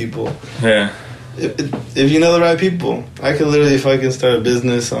right people. Yeah. If you know the right people, I could literally fucking start a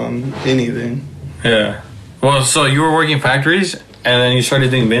business on anything. Yeah. Well, so you were working factories and then you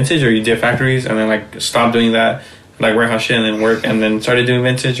started doing vintage, or you did factories and then like stopped doing that, like warehouse shit, and then work and then started doing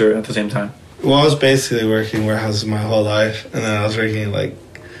vintage, or at the same time? Well, I was basically working warehouses my whole life, and then I was working at, like,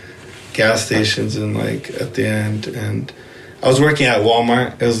 gas stations and, like, at the end. And I was working at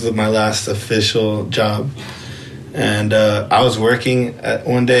Walmart. It was my last official job. And I was working at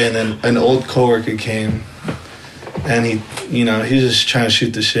one day, and then an old coworker came. And he was just trying to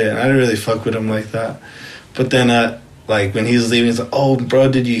shoot the shit. And I didn't really fuck with him like that. But then, like, when he was leaving, he's like, oh, bro,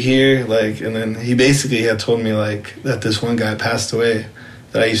 did you hear? Like, and then he basically had told me, like, that this one guy passed away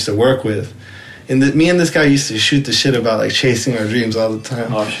that I used to work with. And me and this guy used to shoot the shit about, like, chasing our dreams all the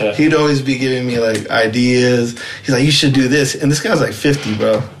time. Oh, shit. He'd always be giving me, like, ideas. He's like, you should do this. And this guy's, like, 50,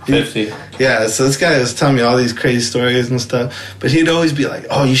 bro. 50? Yeah, so this guy was telling me all these crazy stories and stuff. But he'd always be like,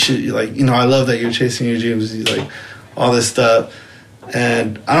 oh, you should, like, you know, I love that you're chasing your dreams. He's like, all this stuff.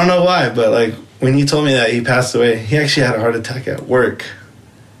 And I don't know why, but, like, when he told me that he passed away, he actually had a heart attack at work.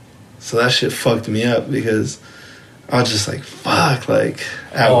 So that shit fucked me up because I was just like, fuck, like,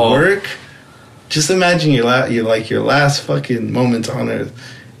 at work? Just imagine your last fucking moments on earth,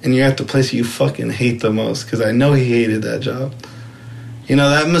 and you're at the place you fucking hate the most. Because I know he hated that job. You know,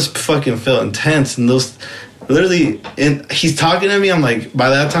 that must fucking feel intense. And those, literally, and he's talking to me. I'm like, by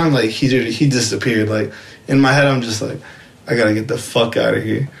that time, like he disappeared. Like in my head, I'm just like, I gotta get the fuck out of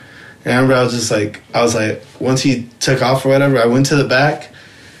here. And I remember I was like, once he took off or whatever, I went to the back,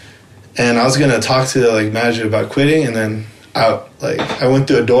 and I was gonna talk to the like manager about quitting, and then. I went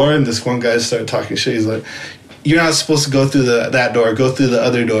through a door, and this one guy started talking shit. He's like, you're not supposed to go through that door. Go through the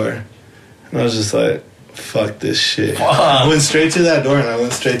other door. And I was just like, fuck this shit. Fuck. I went straight to that door, and I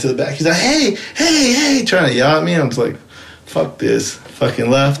went straight to the back. He's like, hey, trying to yell at me. I was like, fuck this. Fucking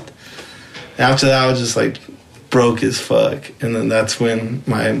left. After that, I was just like broke as fuck. And then that's when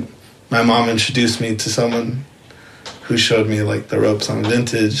my mom introduced me to someone who showed me like the ropes on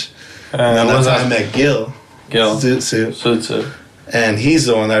vintage. And then that's how I met Gil. Zoot. And he's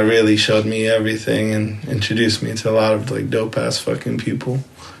the one that really showed me everything and introduced me to a lot of like dope ass fucking people.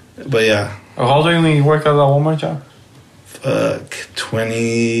 But yeah. How old are you when you worked at that Walmart job?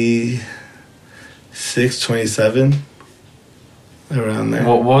 26, 27. Around there.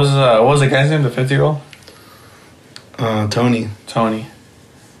 What was the guy's name, the 50-year-old? Tony.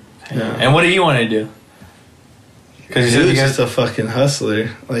 Yeah. And what did he want to do? Because he was just a fucking hustler.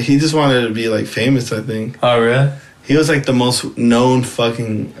 Like, he just wanted to be, like, famous, I think. Oh, really? He was, like, the most known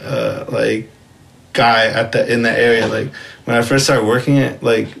fucking, like, guy in that area. Like, when I first started working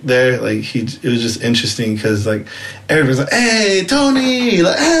there, like, it was just interesting because, like, everybody's like, hey, Tony!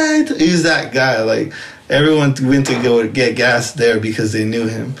 Like, hey! He was that guy. Like, everyone went to go get gas there because they knew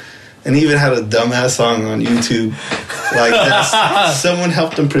him. And he even had a dumbass song on YouTube. Like, that someone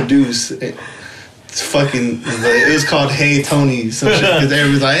helped him produce. It's fucking, it was called Hey Tony, some shit, because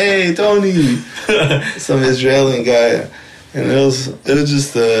everybody's like, hey Tony, some Israeli guy, and it was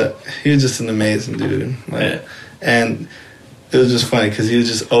just he was just an amazing dude, like, and it was just funny because he was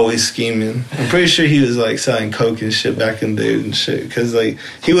just always scheming. I'm pretty sure he was like selling coke and shit back in the day and shit, because like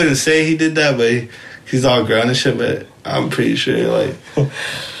he wouldn't say he did that, but he's all grown and shit, but I'm pretty sure like.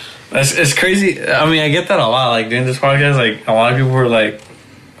 It's crazy. I mean, I get that a lot. Like doing this podcast, like a lot of people were like.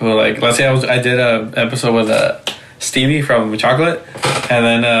 Well, like, let's say I did a episode with Stevie from Chocolate, and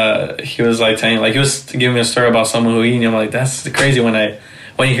then he was like telling, like, he was giving me a story about someone who eating. I'm like, that's crazy when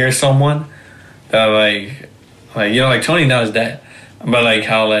you hear someone that like you know, like Tony now is dead, but like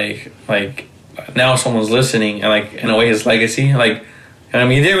how like now someone's listening and like in a way his legacy, like, I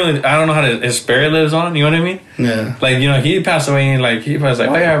mean, he didn't really, I don't know how his spirit lives on. You know what I mean? Yeah. Like, you know, he passed away and like he was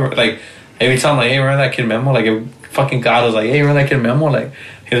like, oh yeah, like every time like, hey, remember that kid Memo? Like if fucking God was like, hey, remember that kid Memo? Like.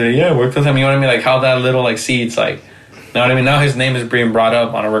 He's like, yeah, I worked with him. You know what I mean? Like how that little like seeds like, you know what I mean? Now his name is being brought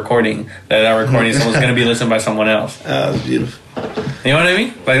up on a recording. That recording someone's gonna be listened by someone else. That's beautiful. You know what I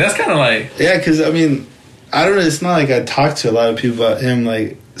mean? Like that's kind of like yeah, because I mean, I don't know. It's not like I talk to a lot of people about him.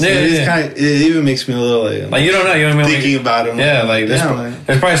 Like so it even makes me a little like you don't know. You know what I mean? Thinking about him. Yeah, like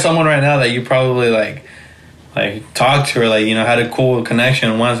there's probably someone right now that you probably like talked to or like you know had a cool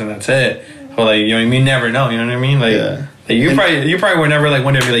connection once and that's it. But like you know you never know. You know what I mean? Like. Yeah. Like you probably were never like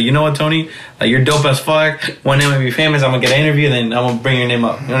one day be like, you know what, Tony, like you're dope as fuck. One day I'm gonna be famous. I'm gonna get an interview, then I'm gonna bring your name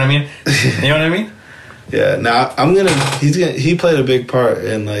up. You know what I mean? You know what I mean? Yeah. Now he played a big part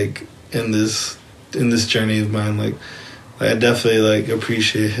in like in this journey of mine. Like I definitely like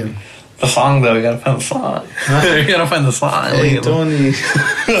appreciate him. The song though, you gotta find the song. You gotta find the song. Hey, Tony,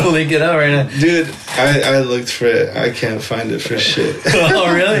 link it up right now, dude. I looked for it. I can't find it for shit.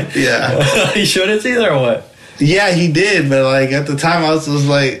 Oh really? Yeah. He showed it to you or what? Yeah, he did, but like at the time I was just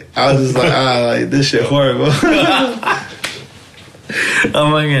like like this shit horrible.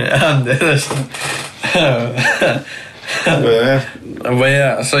 I'm dead. But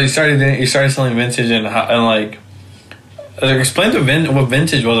yeah, so you started selling vintage and like explain what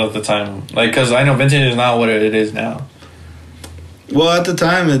vintage was at the time, like because I know vintage is not what it is now. Well, at the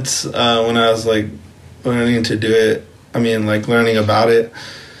time it's when I was like learning to do it. I mean, like learning about it.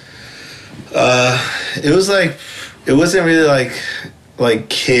 It was like it wasn't really like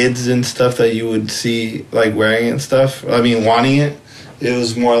kids and stuff that you would see like wearing it and stuff. I mean, wanting it. It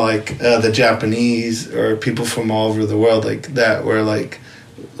was more like the Japanese or people from all over the world like that were like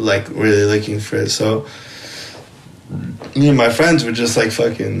really looking for it. So me and my friends would just like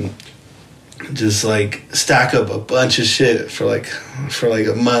fucking just like stack up a bunch of shit for like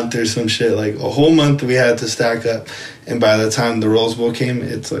a month or some shit. Like a whole month we had to stack up, and by the time the Rose Bowl came,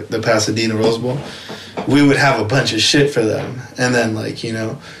 it's like the Pasadena Rose Bowl, we would have a bunch of shit for them. And then like, you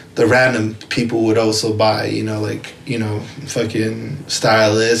know, the random people would also buy, you know, like, you know, fucking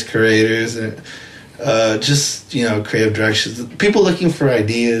stylists, curators, and just, you know, creative directions, people looking for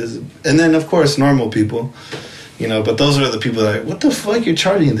ideas, and then of course normal people. You know, but those are the people that are like, what the fuck, you're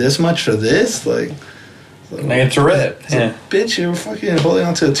charging this much for this? Like it's a rip. Yeah. Bitch, you're fucking holding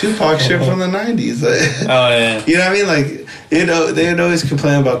on to a Tupac shirt from the 90s. Like, oh, yeah. You know what I mean? Like, you know, they would always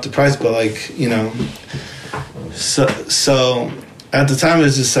complain about the price, but like, you know, so at the time it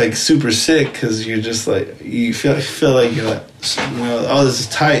was just like super sick because you're just like, you feel like you're like, you know, all this is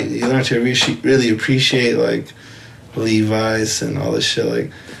tight. You learn to really appreciate like Levi's and all this shit,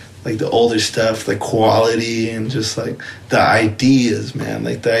 like the older stuff, like quality and just like the ideas, man.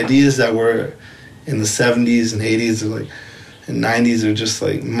 Like the ideas that were in the 70s and 80s and and 90s are just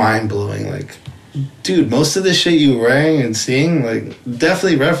like mind blowing. Like, dude, most of the shit you were wearing and seeing, like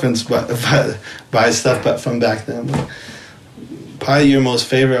definitely referenced by stuff but from back then. Like, probably your most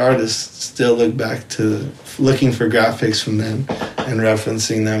favorite artists still look back to looking for graphics from them and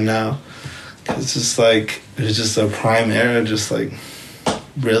referencing them now. It's just like, it's just a prime era, just like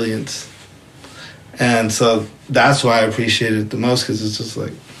brilliance. And so that's why I appreciate it the most, because it's just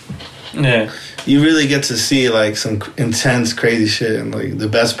like, yeah, you really get to see like some intense crazy shit. And like the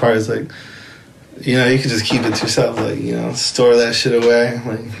best part is like, you know, you can just keep it to yourself, like, you know, store that shit away.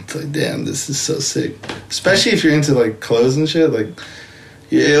 Like, it's like, damn, this is so sick. Especially if you're into like clothes and shit, like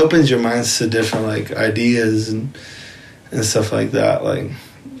it opens your minds to different like ideas and stuff like that. Like,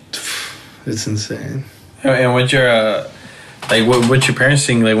 it's insane. And what's your like what's your parents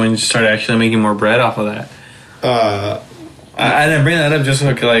think like when you started actually making more bread off of that? I didn't bring that up just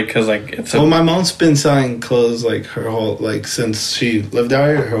because it's. Well, my mom's been selling clothes like her whole since she lived out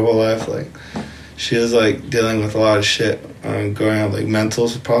here her whole life. Like, she was like dealing with a lot of shit, growing up, like mental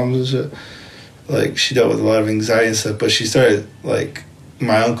problems and shit. Like, she dealt with a lot of anxiety and stuff. But she started like,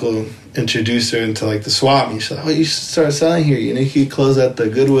 my uncle introduced her into like the swap meet. She's like, oh, you should start selling here. You know, you can get clothes at the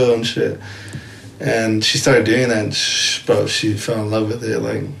Goodwill and shit. And she started doing that, and she fell in love with it.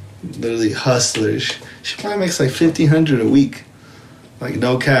 Like, literally hustlers. She probably makes like $1,500 a week. Like,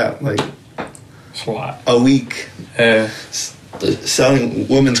 no cap. Like, it's a lot. A week. Yeah. Selling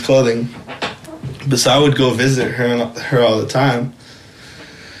women's clothing. But so I would go visit her all the time.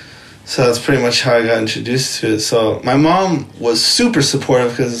 So that's pretty much how I got introduced to it. So my mom was super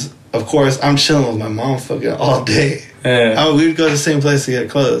supportive because, of course, I'm chilling with my mom fucking all day. Yeah. We would go to the same place to get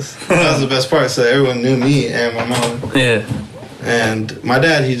clothes. That was the best part. So everyone knew me and my mom. Yeah. And my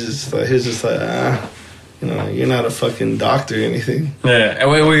dad, he was just like, you know, you're not a fucking doctor or anything. Yeah. And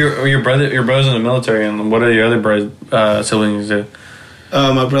wait, your brother's in the military, and what are your other siblings do?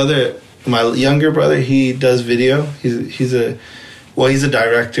 My younger brother, he does video. He's a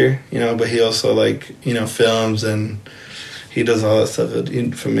director, you know, but he also like, you know, films and he does all that stuff,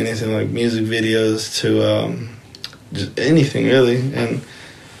 from anything like music videos to just anything really, and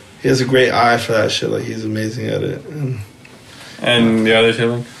he has a great eye for that shit. Like he's amazing at it. And the other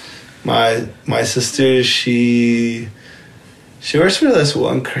sibling? My sister, she works for this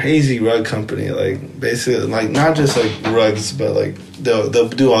one crazy rug company. Like basically, like not just like rugs, but like they'll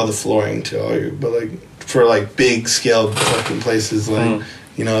do all the flooring to all your, but like for like big scale fucking places, like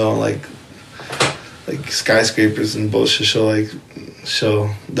you know, like skyscrapers and bullshit.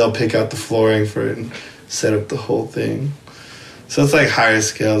 They'll pick out the flooring for it and set up the whole thing. So it's like higher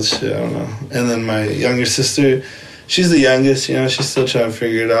scale shit. I don't know. And then my younger sister, she's the youngest. You know, she's still trying to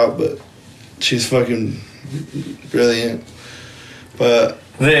figure it out, but she's fucking brilliant. But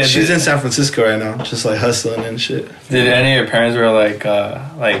she's in San Francisco right now, just like hustling and shit. Did any of your parents were like,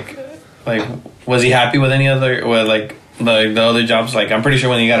 was he happy with any other, with like the other jobs? Like, I'm pretty sure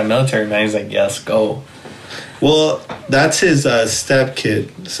when he got a military man, he's like, yes, go. Well, that's his step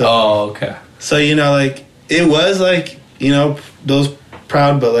kid. So, okay. So you know, like it was like, you know, those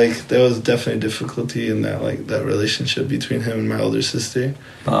proud, but like there was definitely difficulty in that relationship between him and my older sister,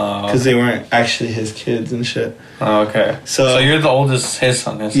 because they weren't actually his kids and shit. Oh, okay. So you're the oldest, his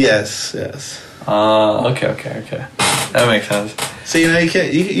son. Yes. Okay. That makes sense. So you know,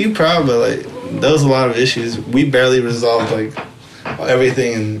 you proud, but like there was a lot of issues. We barely resolved like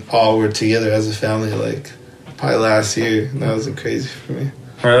everything, and all were together as a family. Like probably last year, and that was crazy for me.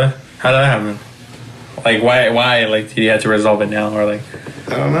 Really? How did that happen? Like why? Like did you have to resolve it now, or like?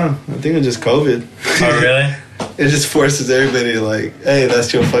 I don't know. I think it was just COVID. Oh really? It just forces everybody to like, hey,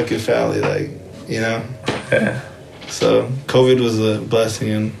 that's your fucking family, like, you know. Yeah. So COVID was a blessing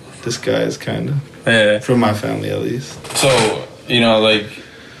in disguise, kind of. Yeah. For my family, at least. So you know, like,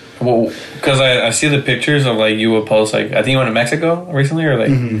 well, because I see the pictures of like you would post like, I think you went to Mexico recently, or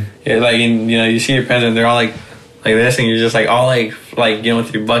like, yeah, like, and, you know, you see your parents and they're all like this, and you're just like all like you know,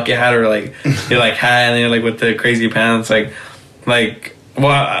 with your bucket hat, or like you're like hat, and you're like with the crazy pants, like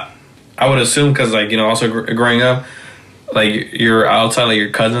well, I would assume, because like, you know, also growing up, like you're outside, like your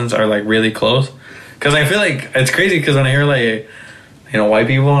cousins are like really close, because I feel like it's crazy, because when I hear like, you know, white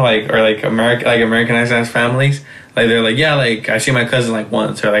people like, or like Americanized ass families, like they're like, yeah, like I see my cousin like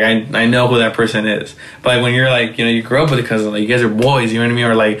once, or like I know who that person is, but like when you're like, you know, you grew up with a cousin, like you guys are boys, you know what I mean,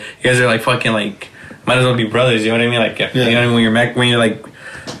 or like you guys are like fucking like might as well be brothers, you know what I mean, like, yeah. You know what I mean, when you're like,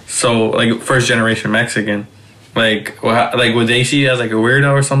 so like first generation Mexican, like would they see you as like a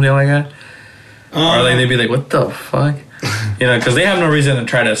weirdo or something like that, or like they'd be like, what the fuck, you know, because they have no reason to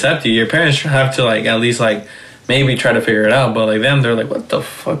try to accept you. Your parents have to like at least like maybe try to figure it out, but like them, they're like, what the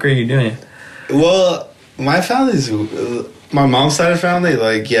fuck are you doing? Well, my family's, my mom's side of family,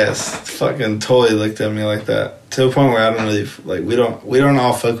 like, yes, fucking totally looked at me like that, to the point where I don't really, like, we don't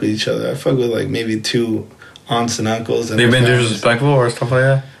all fuck with each other. I fuck with like maybe 2 aunts and uncles. And they've been disrespectful or stuff like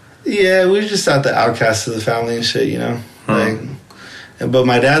that? Yeah, we're just out the outcasts of the family and shit, you know. Like, but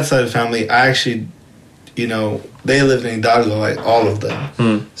my dad's side of the family, I actually, you know, they lived in Hidalgo, like all of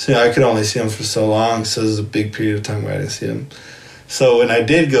them. So I could only see them for so long. So there was a big period of time where I didn't see them. So when I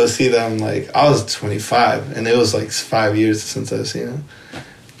did go see them, like I was 25, and it was like 5 years since I've seen them.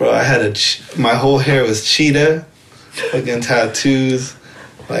 Bro, I had my whole hair was cheetah, fucking tattoos.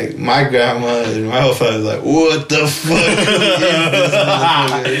 Like, my grandma and my whole family was like, what the fuck is this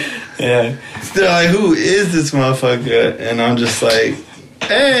motherfucker? Yeah. They're like, who is this motherfucker? And I'm just like,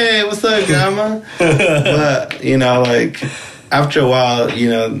 hey, what's up, grandma? But, you know, like, after a while, you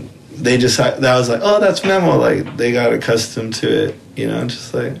know, that was like, oh, that's Memo. Like, they got accustomed to it, you know,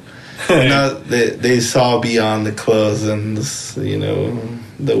 just like, now they saw beyond the clothes and, this, you know,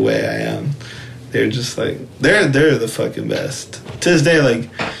 the way I am. They're just like, they're the fucking best. To this day, like,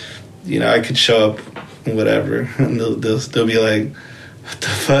 you know, I could show up and whatever, and they'll be like, what the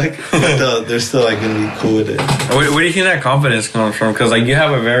fuck? But they're still like gonna be cool with it. Where do you think that confidence comes from? Because like you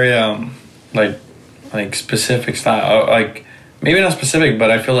have a very like specific style. Like maybe not specific,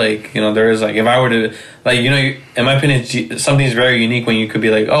 but I feel like, you know, there is like, if I were to like, you know, in my opinion, something's very unique when you could be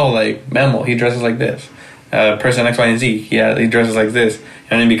like, oh, like Memo, he dresses like this. Person X, Y, and Z, he dresses like this. You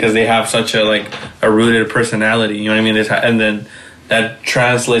know what I mean? Because they have such a rooted personality. You know what I mean? And then that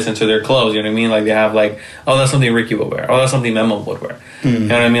translates into their clothes. You know what I mean? Like they have like, oh, that's something Ricky would wear. Oh, that's something Memo would wear. You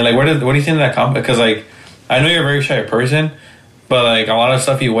know what I mean? Like what do you think of that comment? Because like I know you're a very shy person, but like a lot of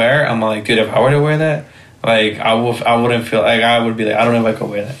stuff you wear, I'm like, dude, if I were to wear that, like I wouldn't feel like, I would be like, I don't know if I could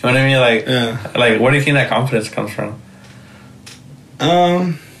wear that. You know what I mean? Like, yeah. Like where do you think that confidence comes from?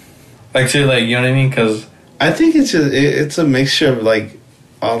 Like to like, you know what I mean? Because I think it's a mixture of like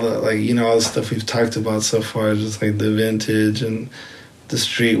all the, like, you know, all the stuff we've talked about so far, just like the vintage and the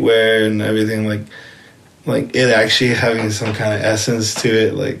streetwear and everything. Like like it actually having some kind of essence to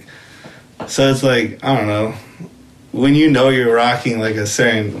it, like, so it's like, I don't know, when you know you're rocking like a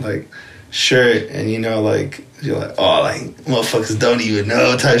certain like shirt and you know like you're like, oh, like motherfuckers don't even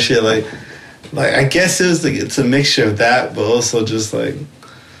know type shit, like I guess it was like, it's a mixture of that but also just like,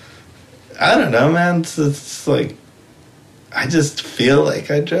 I don't know, man, it's like I just feel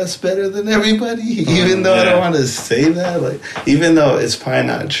like I dress better than everybody, even though I don't want to say that. Like, even though it's probably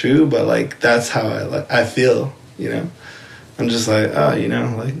not true, but like that's how I feel. You know, I'm just like, oh, you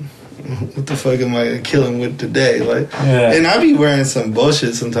know, like what the fuck am I killing with today? Like, and I be wearing some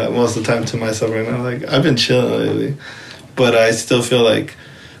bullshit sometimes, most of the time to myself right now. Like, I've been chilling lately, but I still feel like,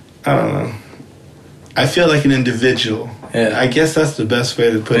 I don't know. I feel like an individual. Yeah. I guess that's the best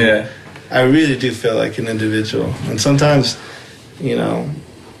way to put it. I really do feel like an individual, and sometimes, you know,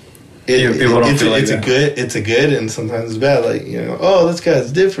 it's a good, and sometimes it's bad. Like, you know, oh, this guy's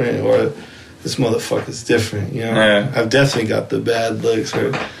different, or this motherfucker's different. You know, I've definitely got the bad looks,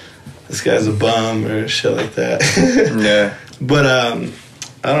 or this guy's a bum, or shit like that. But I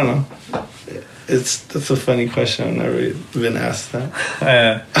don't know. That's a funny question. I've never been asked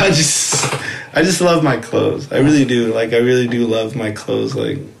that. I just love my clothes. I really do. Like, I really do love my clothes.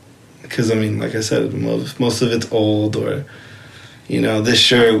 Like. Because, I mean, like I said, most of it's old, or, you know, this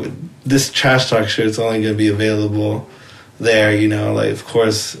Trash Talk shirt's only going to be available there, you know, like, of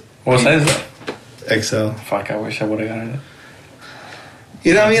course. What size is that? XL. Fuck, I wish I would have gotten it.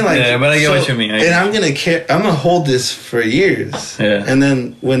 You know what I mean? Like, yeah, but I get what you mean. And I'm going to hold this for years. Yeah. And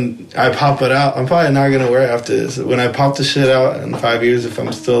then when I pop it out, I'm probably not going to wear it after this. When I pop the shit out in 5 years, if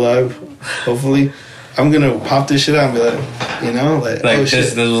I'm still alive, hopefully, I'm going to pop this shit out and be like, you know, like oh,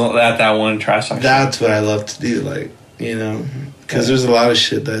 this that one Trash Talk. That's what I love to do, like, you know, because there's a lot of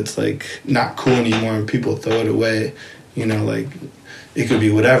shit that's, like, not cool anymore and people throw it away, you know, like, it could be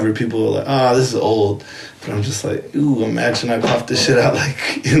whatever. People are like, oh, this is old. But I'm just like, ooh, imagine I pop this shit out,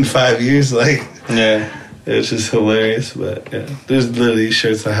 like, in 5 years, like. Yeah. It's just hilarious, but, yeah. There's literally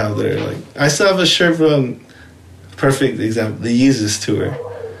shirts I have that are, like, I still have a shirt from, perfect example, the Yeezus tour.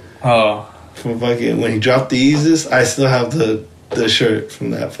 Oh. From fucking, when he dropped the Yeezus, I still have the shirt from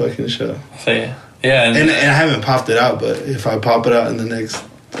that fucking show. So, yeah. And I haven't popped it out, but if I pop it out in the next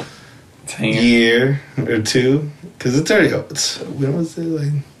year or two, because it's already, when was it,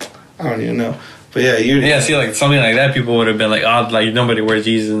 like, I don't even know. But yeah, see, like, something like that, people would have been like, oh, like, nobody wears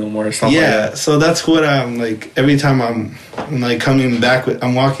Yeezus no more or something like that. So that's what I'm, like, every time I'm like, coming back with,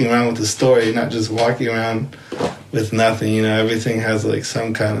 I'm walking around with a story, not just walking around with nothing, you know, everything has, like,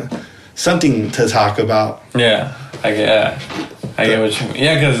 some kind of, something to talk about. Yeah, I get what you mean.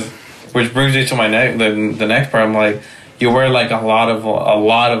 Yeah, because, which brings me to my the next part. I'm like, you wear, like, a lot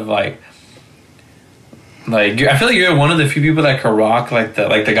of like I feel like you're one of the few people that can rock like the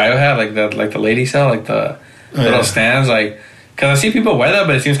guy who had like the lady cell, like the little stands, like, because I see people wear that,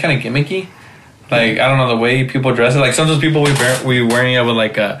 but it seems kind of gimmicky. Like, I don't know, the way people dress it. Like, sometimes people we wearing it with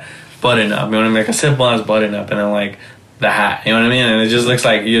like a button up, you know what I mean, like a simple ass button up, and then like the hat, you know what I mean, and it just looks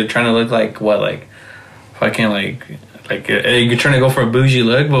like you're trying to look like what, like fucking like you're trying to go for a bougie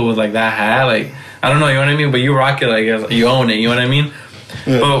look, but with like that hat, like, I don't know, you know what I mean, but you rock it like you own it, you know what I mean.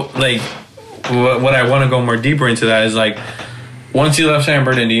 But like, what I want to go more deeper into that is, like, once you left San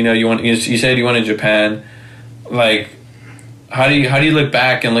Bernardino, you said you went to Japan, like, how do you look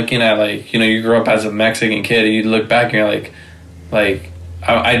back and looking at, like, you know, you grew up as a Mexican kid, and you look back and you're like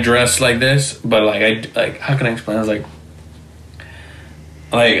I dress like this, but like how can I explain? I was like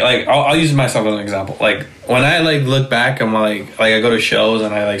I'll use myself as an example. Like, when I like look back, I'm like I go to shows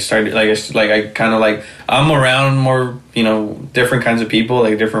and I like start I kind of like, I'm around more, you know, different kinds of people,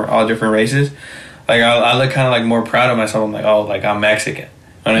 like all different races. Like, I look kind of like more proud of myself. I'm like, oh, like, I'm Mexican. You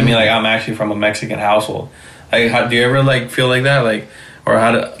know what I mean? Like, I'm actually from a Mexican household. Like, do you ever like feel like that? Like, or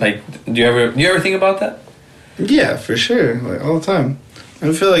how to, like, do you ever think about that? Yeah, for sure. Like, all the time.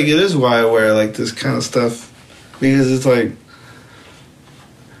 I feel like it is why I wear like this kind of stuff, because it's like,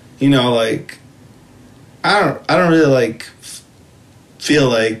 you know, like, I don't really like feel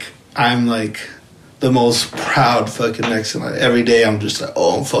like I'm like the most proud fucking Mexican. Like, every day I'm just like,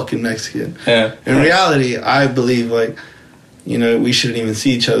 oh, I'm fucking Mexican. Yeah. In reality, I believe, like, you know, we shouldn't even see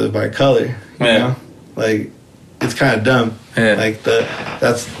each other by color. You know, like, it's kind of dumb. Yeah. Like,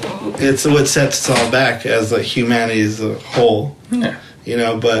 it's what sets us all back as like humanity as a whole. Yeah. You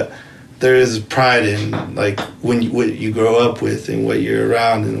know, but there is pride in, like, what you grow up with and what you're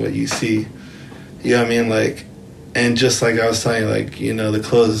around and what you see. You know what I mean? Like, and just like I was telling you, like, you know, the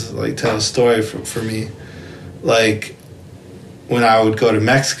clothes, like, tell a story for me. Like, when I would go to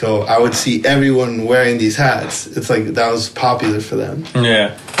Mexico, I would see everyone wearing these hats. It's like that was popular for them.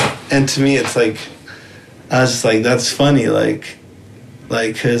 Yeah. And to me, it's like, I was just like, that's funny, like,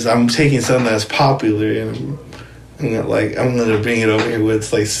 because I'm taking something that's popular and I'm gonna bring it over here where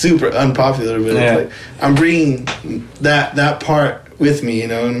it's like super unpopular, but it's like I'm bringing that part with me. You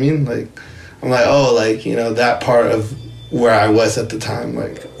know what I mean? Like, I'm like, oh, like, you know, that part of where I was at the time,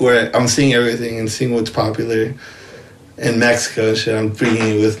 like where I'm seeing everything and seeing what's popular in Mexico and shit. I'm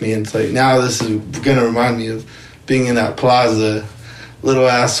bringing it with me, and it's like now this is gonna remind me of being in that plaza, little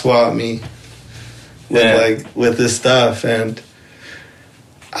ass swap me with this stuff. And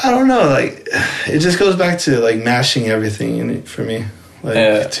I don't know, like, it just goes back to like mashing everything in it for me.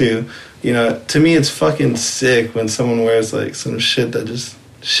 Like, to me it's fucking sick when someone wears like some shit that just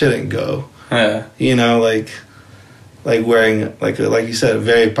shouldn't go. Yeah. You know, like wearing like you said, a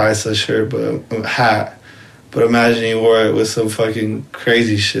very paisa shirt but a hat. But imagine you wore it with some fucking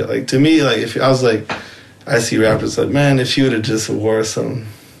crazy shit. Like, to me, like, if I was like, I see rappers like, man, if you would have just wore some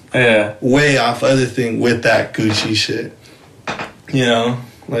way off other thing with that Gucci shit, you know,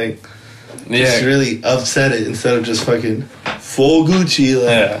 like, just really upset it instead of just fucking full Gucci.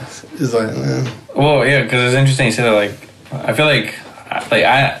 Like, it's like, well, yeah, because it's interesting you say that. Like, I feel like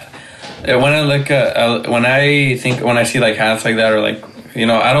when I look at when I see like hats like that, or like, you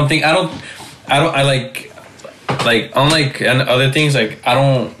know, I unlike and other things, like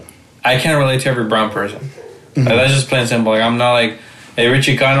I can't relate to every brown person. Mm-hmm. Like, that's just plain simple. Like, I'm not like, hey, you're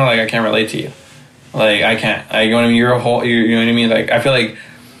Chicano, like I can't relate to you. Like, I can't. Like, you know what I mean? You're a whole. You know what I mean? Like, I feel like,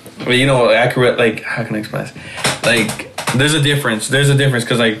 well, you know, accurate. Like, how can I explain this? Like, there's a difference.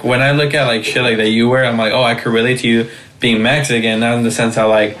 Because like when I look at like shit like that you wear, I'm like, oh, I could relate to you being Mexican. Not in the sense how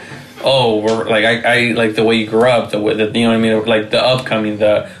like, oh, we're like I like the way you grew up, the you know what I mean? Like the upcoming,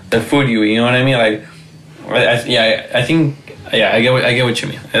 the food you eat. You know what I mean? Like, I think. Yeah, I get what you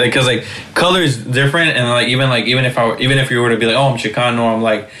mean. Because like color is different, and like even if you were to be like, oh, I'm Chicano, I'm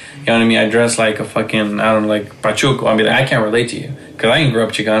like, you know what I mean, I dress like a fucking, I don't know, like Pachuco, I'll be like, I can't relate to you because I didn't grow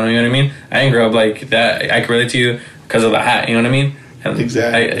up Chicano. You know what I mean? I didn't grow up like that. I can relate to you because of the hat. You know what I mean? And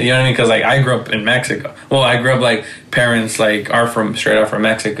exactly. You know what I mean? Because like I grew up in Mexico. Well, I grew up like parents like are straight up from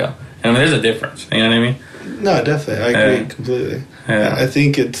Mexico, and there's a difference. You know what I mean? No, definitely, I agree completely. Yeah. I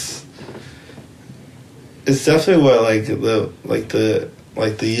think it's definitely what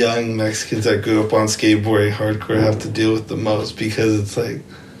the young Mexicans that grew up on skateboarding hardcore have to deal with the most, because it's like,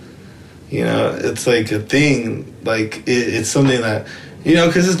 you know, it's like a thing, like it's something that, you know,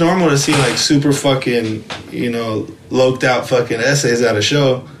 because it's normal to see like super fucking, you know, loked out fucking essays at a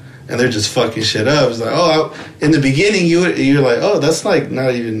show and they're just fucking shit up. It's like, oh, in the beginning you're like, oh, that's like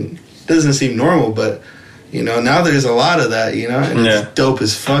not even, doesn't seem normal, but you know, now there's a lot of that, you know, and it's dope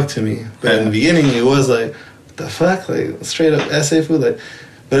as fuck to me. But in the beginning, it was like, what the fuck? Like, straight up essay food? Like,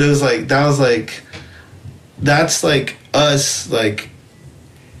 but it was like, that's like us, like,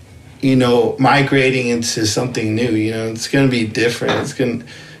 you know, migrating into something new, you know, it's going to be different.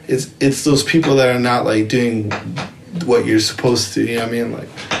 It's those people that are not, like, doing what you're supposed to, you know what I mean? Like,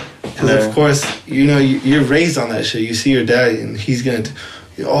 because of course, you know, you're raised on that shit. You see your dad, and he's going to...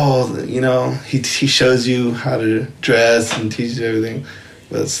 you know, he shows you how to dress and teaches you everything,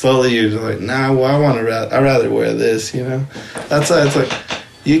 but slowly you're just like, nah, well, I'd rather wear this, you know. That's why it's like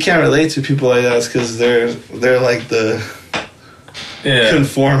you can't relate to people like that, because they're like the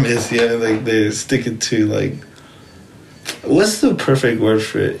conformists, yeah, like they're sticking to like, what's the perfect word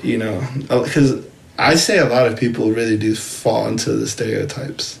for it, you know? Because I say a lot of people really do fall into the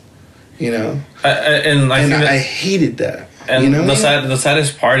stereotypes, you know, I hated that. And you know the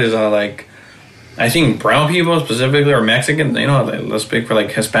saddest part is like, I think brown people specifically, or Mexican, you know, let's speak for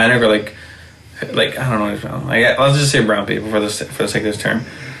like Hispanic or like I don't know, let's just say brown people for the sake of this term.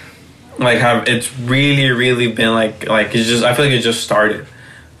 Like, have it's really been like it's just, I feel like it just started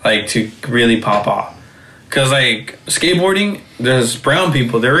like to really pop off, because like skateboarding, there's brown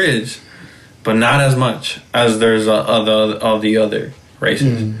people, there is, but not as much as there's all the other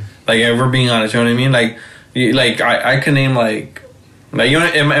races. Like, if we're being honest, you know what I mean? Like, I can name like you know,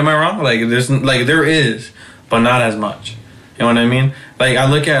 am I wrong? Like, there is, but not as much. You know what I mean? Like, I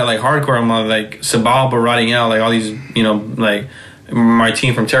look at like hardcore, I'm like Sabalba rotting out, like all these, you know, like my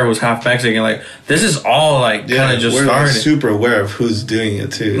team from Terra was half Mexican. Like, this is all like kind of just we're started. Like super aware of who's doing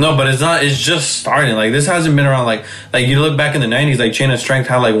it too. No, but it's not. It's just starting. Like, this hasn't been around. Like you look back in the '90s, like Chain of Strength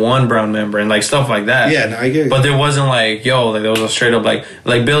had like one brown member and like stuff like that. Yeah, no, I get it. But there wasn't like, like there was a straight up like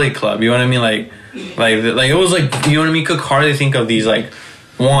Billy Club. You know what I mean? Like it was like, you know what I mean? Could hardly think of these like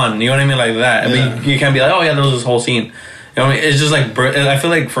one. You know what I mean? Like that. I mean, you can't be like, oh yeah, there was this whole scene. You know what I mean? It's just like, I feel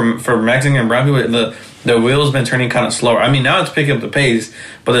like for Mexican and brown people, the wheel's been turning kind of slower. I mean, now it's picking up the pace,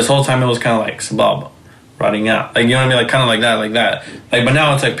 but this whole time it was kind of like Sababa rotting out. Like, you know what I mean? Like, kind of like that. Like, but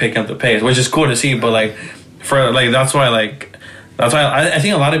now it's like picking up the pace, which is cool to see. But like, for like that's why I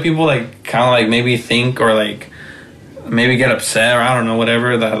think a lot of people like kind of like maybe think or like maybe get upset or I don't know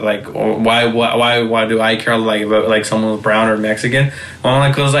whatever that like or why do I care like about like someone who's brown or Mexican? Well,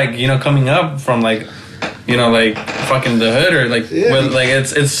 like cause like you know coming up from like you know like fucking the hood or like like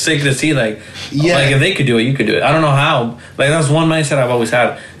it's sick to see like like if they could do it you could do it. I don't know how, like that's one mindset I've always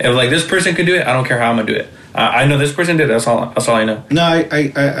had. If like this person could do it, I don't care how I'm gonna do it. I know this person did it, that's all I know. No,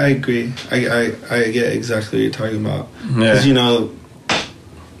 I agree. I get exactly what you're talking about. Because you know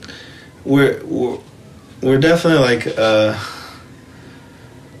we're definitely like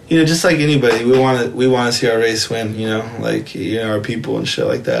you know, just like anybody, we want to see our race win, you know, like, you know, our people and shit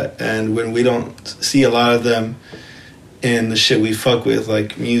like that. And when we don't see a lot of them in the shit we fuck with,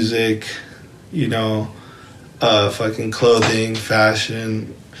 like music, you know, fucking clothing,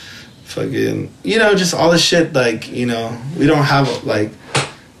 fashion, fucking, you know, just all the shit, like, you know, we don't have like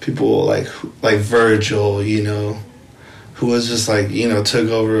people like Virgil, you know, who was just like, you know, took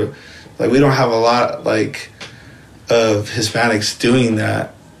over. Like, we don't have a lot like of Hispanics doing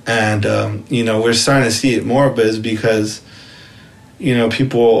that. And, you know, we're starting to see it more, but it's because, you know,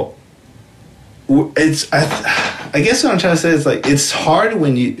 people, it's, I guess what I'm trying to say is, like, it's hard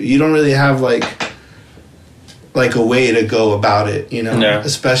when you don't really have, like a way to go about it, you know,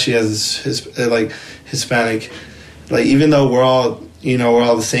 especially as Hispanic, like, even though we're all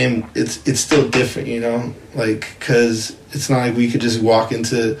the same, it's still different, you know, like, because it's not like we could just walk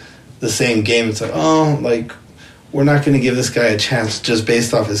into the same game. It's like, oh, like, we're not going to give this guy a chance just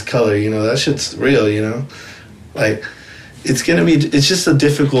based off his color, you know, that shit's real, you know, like, it's just a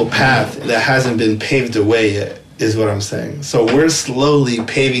difficult path that hasn't been paved away yet, is what I'm saying. So we're slowly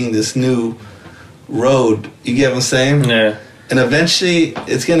paving this new road, you get what I'm saying? Yeah. And eventually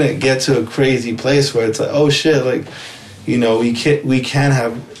it's going to get to a crazy place where it's like, oh shit, like, you know, we can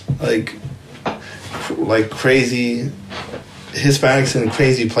have like crazy Hispanics in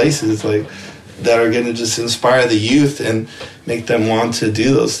crazy places, like, that are going to just inspire the youth and make them want to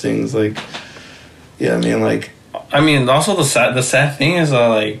do those things. Like, yeah, I mean, also the sad thing is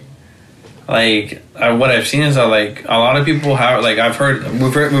that what I've seen is that like a lot of people have like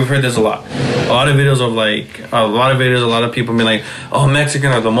we've heard this a lot of videos of like a lot of people being like, oh,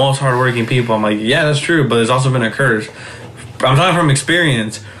 Mexican are the most hardworking people. I'm like, yeah, that's true, but there's also been a curse. I'm talking from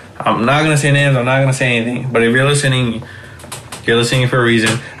experience. I'm not gonna say names, I'm not gonna say anything, but if you're listening for a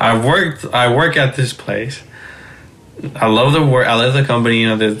reason. I work at this place. I love the work. I love the company.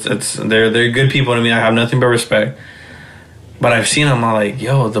 You know, they're good people to me. I have nothing but respect. But I've seen them all like,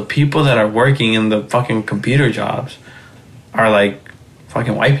 yo, the people that are working in the fucking computer jobs are like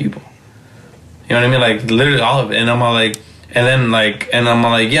fucking white people. You know what I mean? Like literally all of it. And I'm all like, and I'm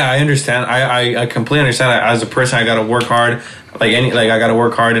all like, yeah, I understand. I completely understand. As a person, I gotta work hard. I gotta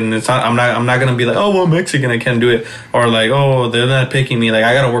work hard, and it's not. I'm not gonna be like, oh, well, Mexican, I can't do it, or like, oh, they're not picking me. Like,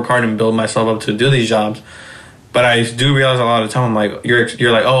 I gotta work hard and build myself up to do these jobs. But I do realize a lot of the time, I'm like,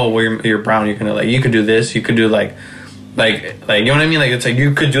 you're like, oh, well, you're brown, you're gonna like, you could do this, you could do like, you know what I mean? Like, it's like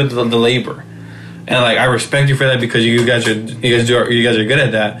you could do the labor, and like I respect you for that because you guys are good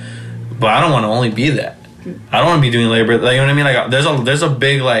at that. But I don't want to only be that. I don't want to be doing labor. Like, you know what I mean? Like, there's a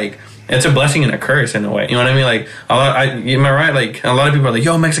big like. It's a blessing and a curse in a way. You know what I mean? Like, am I right? Like, a lot of people are like,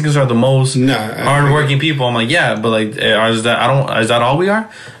 yo, Mexicans are the most hardworking people. I'm like, yeah, but like, is that all we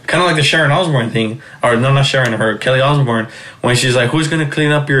are? Kind of like the Sharon Osbourne thing. Or, no, not Sharon, her, Kelly Osbourne. When she's like, who's going to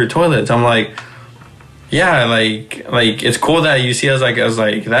clean up your toilets? I'm like, yeah, like, it's cool that you see us like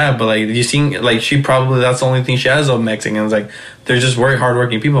that, but like, you see, like, she probably, that's the only thing she has of Mexicans. Like, they're just very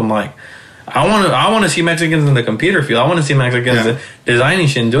hardworking people. I'm like, I want to see Mexicans in the computer field. I want to see Mexicans designing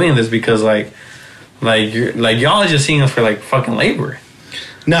shit and doing this because like y'all are just seeing us for like fucking labor.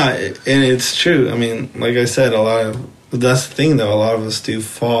 No, and it's true. I mean, like I said, that's the thing though. A lot of us do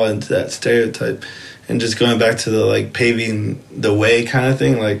fall into that stereotype, and just going back to the like paving the way kind of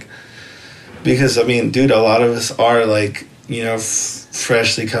thing. Like, because I mean, dude, a lot of us are like, you know,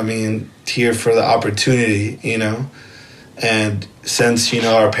 freshly coming in here for the opportunity, you know. And since, you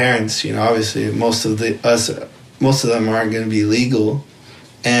know, our parents, you know, obviously most of them aren't going to be legal,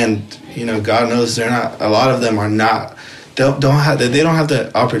 and, you know, God knows they're not. A lot of them are not. They don't have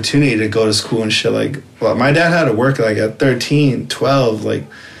the opportunity to go to school and shit. Like, well, my dad had to work like at 13, 12, like,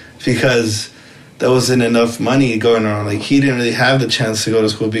 because there wasn't enough money going on. Like, he didn't really have the chance to go to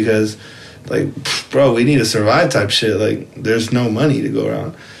school because, like, bro, we need to survive type shit. Like, there's no money to go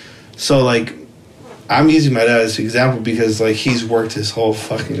around. So, like, I'm using my dad as an example because, like, he's worked his whole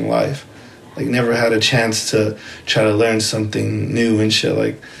fucking life. Like, never had a chance to try to learn something new and shit.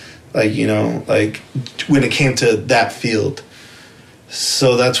 Like, you know, like, when it came to that field.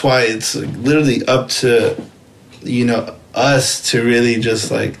 So that's why it's like, literally up to you know, us to really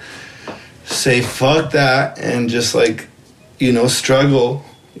just like say fuck that and just like, you know, struggle.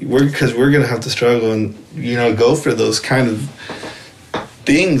 Because we're gonna have to struggle and, you know, go for those kind of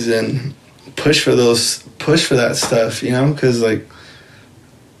things and push for that stuff, you know, because like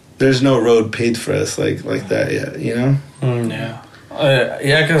there's no road paved for us like that yet, you know. Yeah.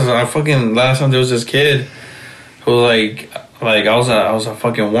 Yeah, because I fucking last time there was this kid who like I was a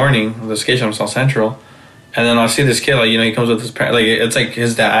fucking warning the skate shop in South Central, and then I see this kid like, you know, he comes with his parents, like it's like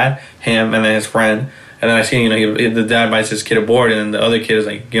his dad, him, and then his friend, and then I see, you know, the dad buys his kid a board, and then the other kid is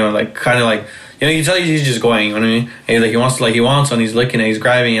like, you know, like kind of like, you know, you can tell he's just going, you know what I mean? And he's like he wants one, he's looking at, he's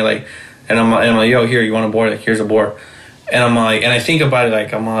grabbing it, like, and I'm like, yo, here, you want a board? Like, here's a board, and I'm like, and I think about it,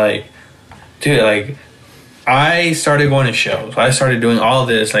 like, I'm like, dude, like, I started going to shows. I started doing all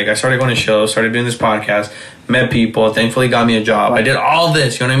this. Like, I started going to shows, started doing this podcast, met people, thankfully got me a job. I did all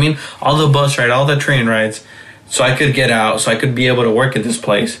this, you know what I mean? All the bus rides, all the train rides, so I could get out, so I could be able to work at this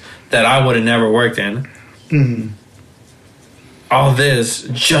place that I would have never worked in. Mm-hmm. All this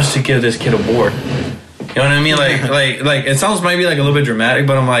just to give this kid a board. You know what I mean? Like it sounds maybe like a little bit dramatic,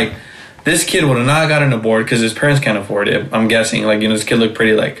 but I'm like, this kid would have not gotten a board because his parents can't afford it. I'm guessing. Like, you know, this kid looked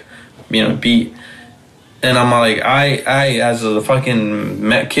pretty, like, you know, beat. And I'm like, I as a fucking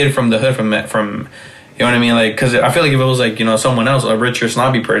kid from the hood, from you know what I mean? Like, because I feel like if it was like, you know, someone else, a richer,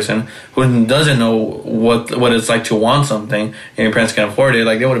 snobby person who doesn't know what it's like to want something and your parents can't afford it,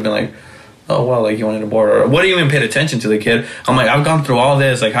 like, they would have been like, oh, well, like, you wanted a board, or what, even paid attention to the kid. I'm like, I've gone through all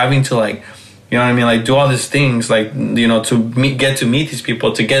this, like, having to, like, you know what I mean, like, do all these things, like, you know, to get to meet these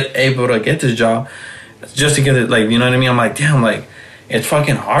people, to get able to get this job, just to get it, like, you know what I mean? I'm like, damn, like, it's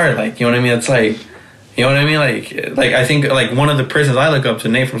fucking hard, like, you know what I mean? It's like, you know what I mean? Like I think, like, one of the persons I look up to,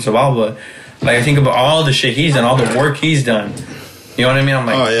 Nate from Savalba, like, I think about all the shit he's done, all the work he's done. You know what I mean? I'm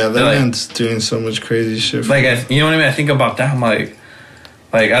like, oh yeah, that man's doing so much crazy shit. Like, you know what I mean? I think about that. I'm like,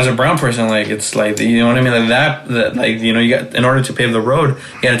 as a brown person, like, it's like, you know what I mean? Like that, like, you know, you got, in order to pave the road,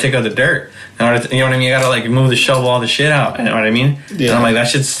 you got to take out the dirt. In order to, you know what I mean? You got to, like, move the shovel, all the shit out. You know what I mean? Yeah. And I'm like, that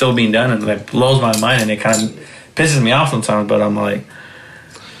shit's still being done, and it, like, blows my mind, and it kind of pisses me off sometimes. But I'm like,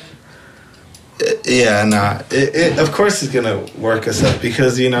 yeah, nah. It of course is gonna work us up,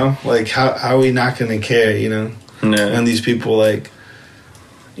 because, you know, like, how are we not gonna care, you know? Yeah. And these people, like,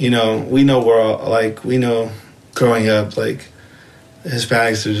 you know, we know we're all, like, we know growing up, like,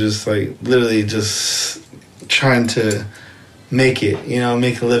 Hispanics are just, like, literally just trying to make it, you know,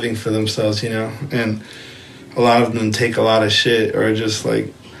 make a living for themselves, you know? And a lot of them take a lot of shit, or just,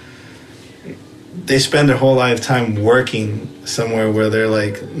 like, they spend their whole lifetime working somewhere where they're,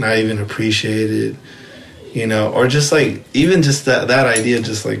 like, not even appreciated, you know? Or just, like, even just that idea,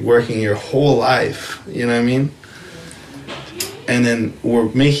 just, like, working your whole life, you know what I mean? And then we're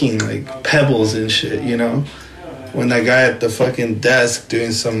making, like, pebbles and shit, you know? When that guy at the fucking desk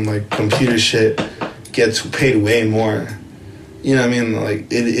doing some, like, computer shit gets paid way more. You know what I mean? Like,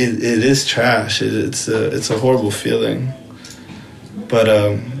 it is trash. It's a horrible feeling. But,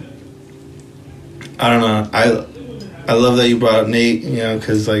 I don't know. I love that you brought up Nate, you know,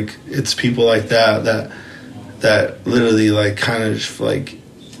 because, like, it's people like that literally, like, kind of, like,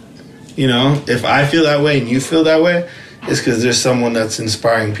 you know, if I feel that way and you feel that way, it's because there's someone that's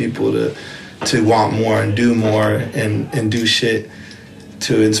inspiring people to want more and do more and do shit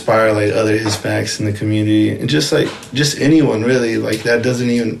to inspire, like, other Hispanics in the community, and just anyone really, like, that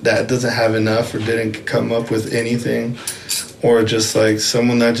doesn't have enough or didn't come up with anything, or just, like,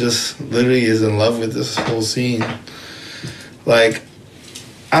 someone that just literally is in love with this whole scene. Like,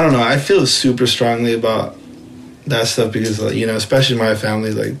 I don't know, I feel super strongly about that stuff, because, like, you know, especially my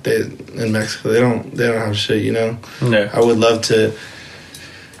family, like, they in Mexico, they don't have shit, you know. Yeah. I would love to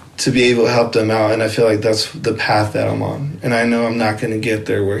be able to help them out, and I feel like that's the path that I'm on. And I know I'm not going to get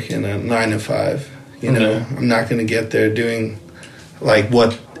there working a 9 to 5, you know. Yeah. I'm not going to get there doing, like,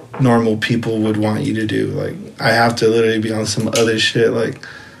 what normal people would want you to do. Like, I have to literally be on some other shit, like,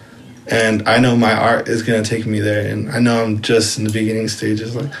 and I know my art is going to take me there, and I know I'm just in the beginning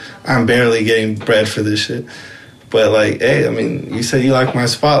stages. Like, I'm barely getting bread for this shit. But, like, hey, I mean, you said you like my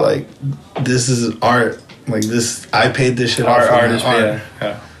spot. Like, this is art. Like, this, I paid this shit off. Art is,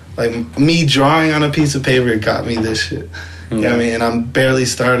 yeah. Like, me drawing on a piece of paper got me this shit. You know what I mean? And I'm barely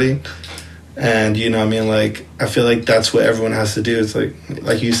starting. And, you know what I mean? Like, I feel like that's what everyone has to do. It's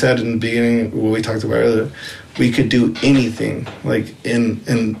like you said in the beginning, what we talked about earlier, we could do anything, like,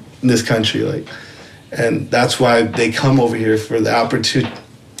 in this country. Like, and that's why they come over here, for the opportunity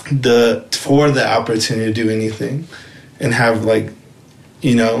to do anything. And have, like,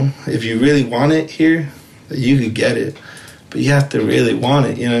 you know, if you really want it here, you could get it. But you have to really want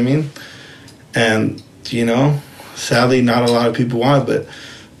it, you know what I mean? And, you know, sadly, not a lot of people want it, but,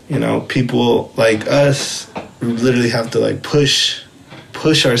 you know, people like us literally have to, like, push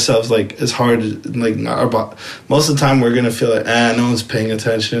ourselves, like, as hard, like, most of the time we're going to feel like, no one's paying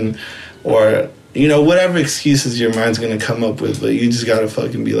attention, or, you know, whatever excuses your mind's going to come up with, but you just got to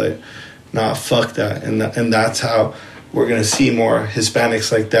fucking be like, nah, fuck that. And that's how we're going to see more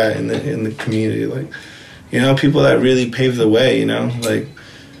Hispanics like that in the community. Like, you know, people that really pave the way, you know, like,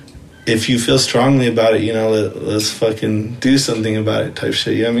 if you feel strongly about it, you know, let's fucking do something about it type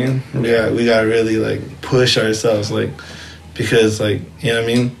shit, you know what I mean? Yeah, we got to really, like, push ourselves, like, because, like, you know what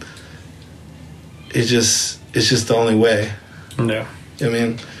I mean? It's just the only way. Yeah. I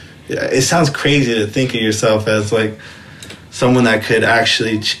mean, it sounds crazy to think of yourself as, like, someone that could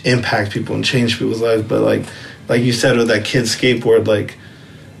actually impact people and change people's lives, but, like you said with that kid skateboard,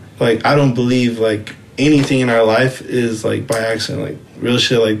 like I don't believe, like, anything in our life is, like, by accident. Like, real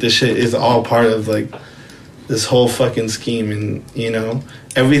shit, like, this shit is all part of, like, this whole fucking scheme, and, you know,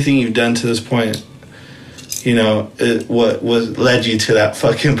 everything you've done to this point, you know, what led you to that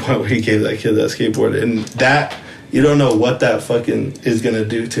fucking point where you gave that kid that skateboard, and that, you don't know what that fucking is gonna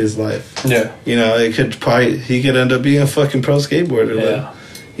do to his life. Yeah. You know, he could end up being a fucking pro skateboarder. Yeah. Like,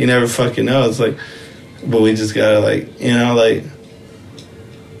 you never fucking know. It's like, but we just gotta, like, you know, like,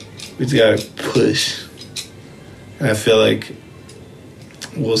 we just gotta push. And I feel like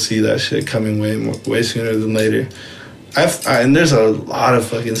we'll see that shit coming way sooner than later. And there's a lot of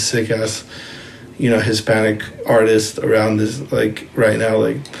fucking sick ass, you know, Hispanic artists around this, like, right now.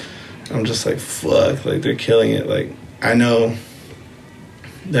 Like, I'm just like, fuck, like, they're killing it. Like, I know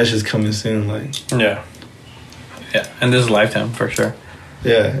that's just coming soon. Like, yeah, and this is lifetime for sure.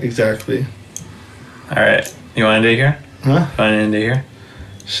 Yeah, exactly. All right, you want to end it here? Huh? You want to end it here?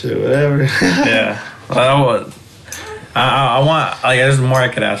 Shit, whatever. Yeah. Well, I want, like, there's more I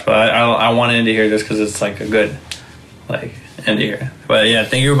could ask, but I want to end it here just because it's, like, a good, like, end it here. But yeah,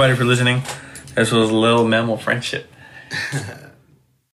 thank you everybody for listening. This was Lil Friendship.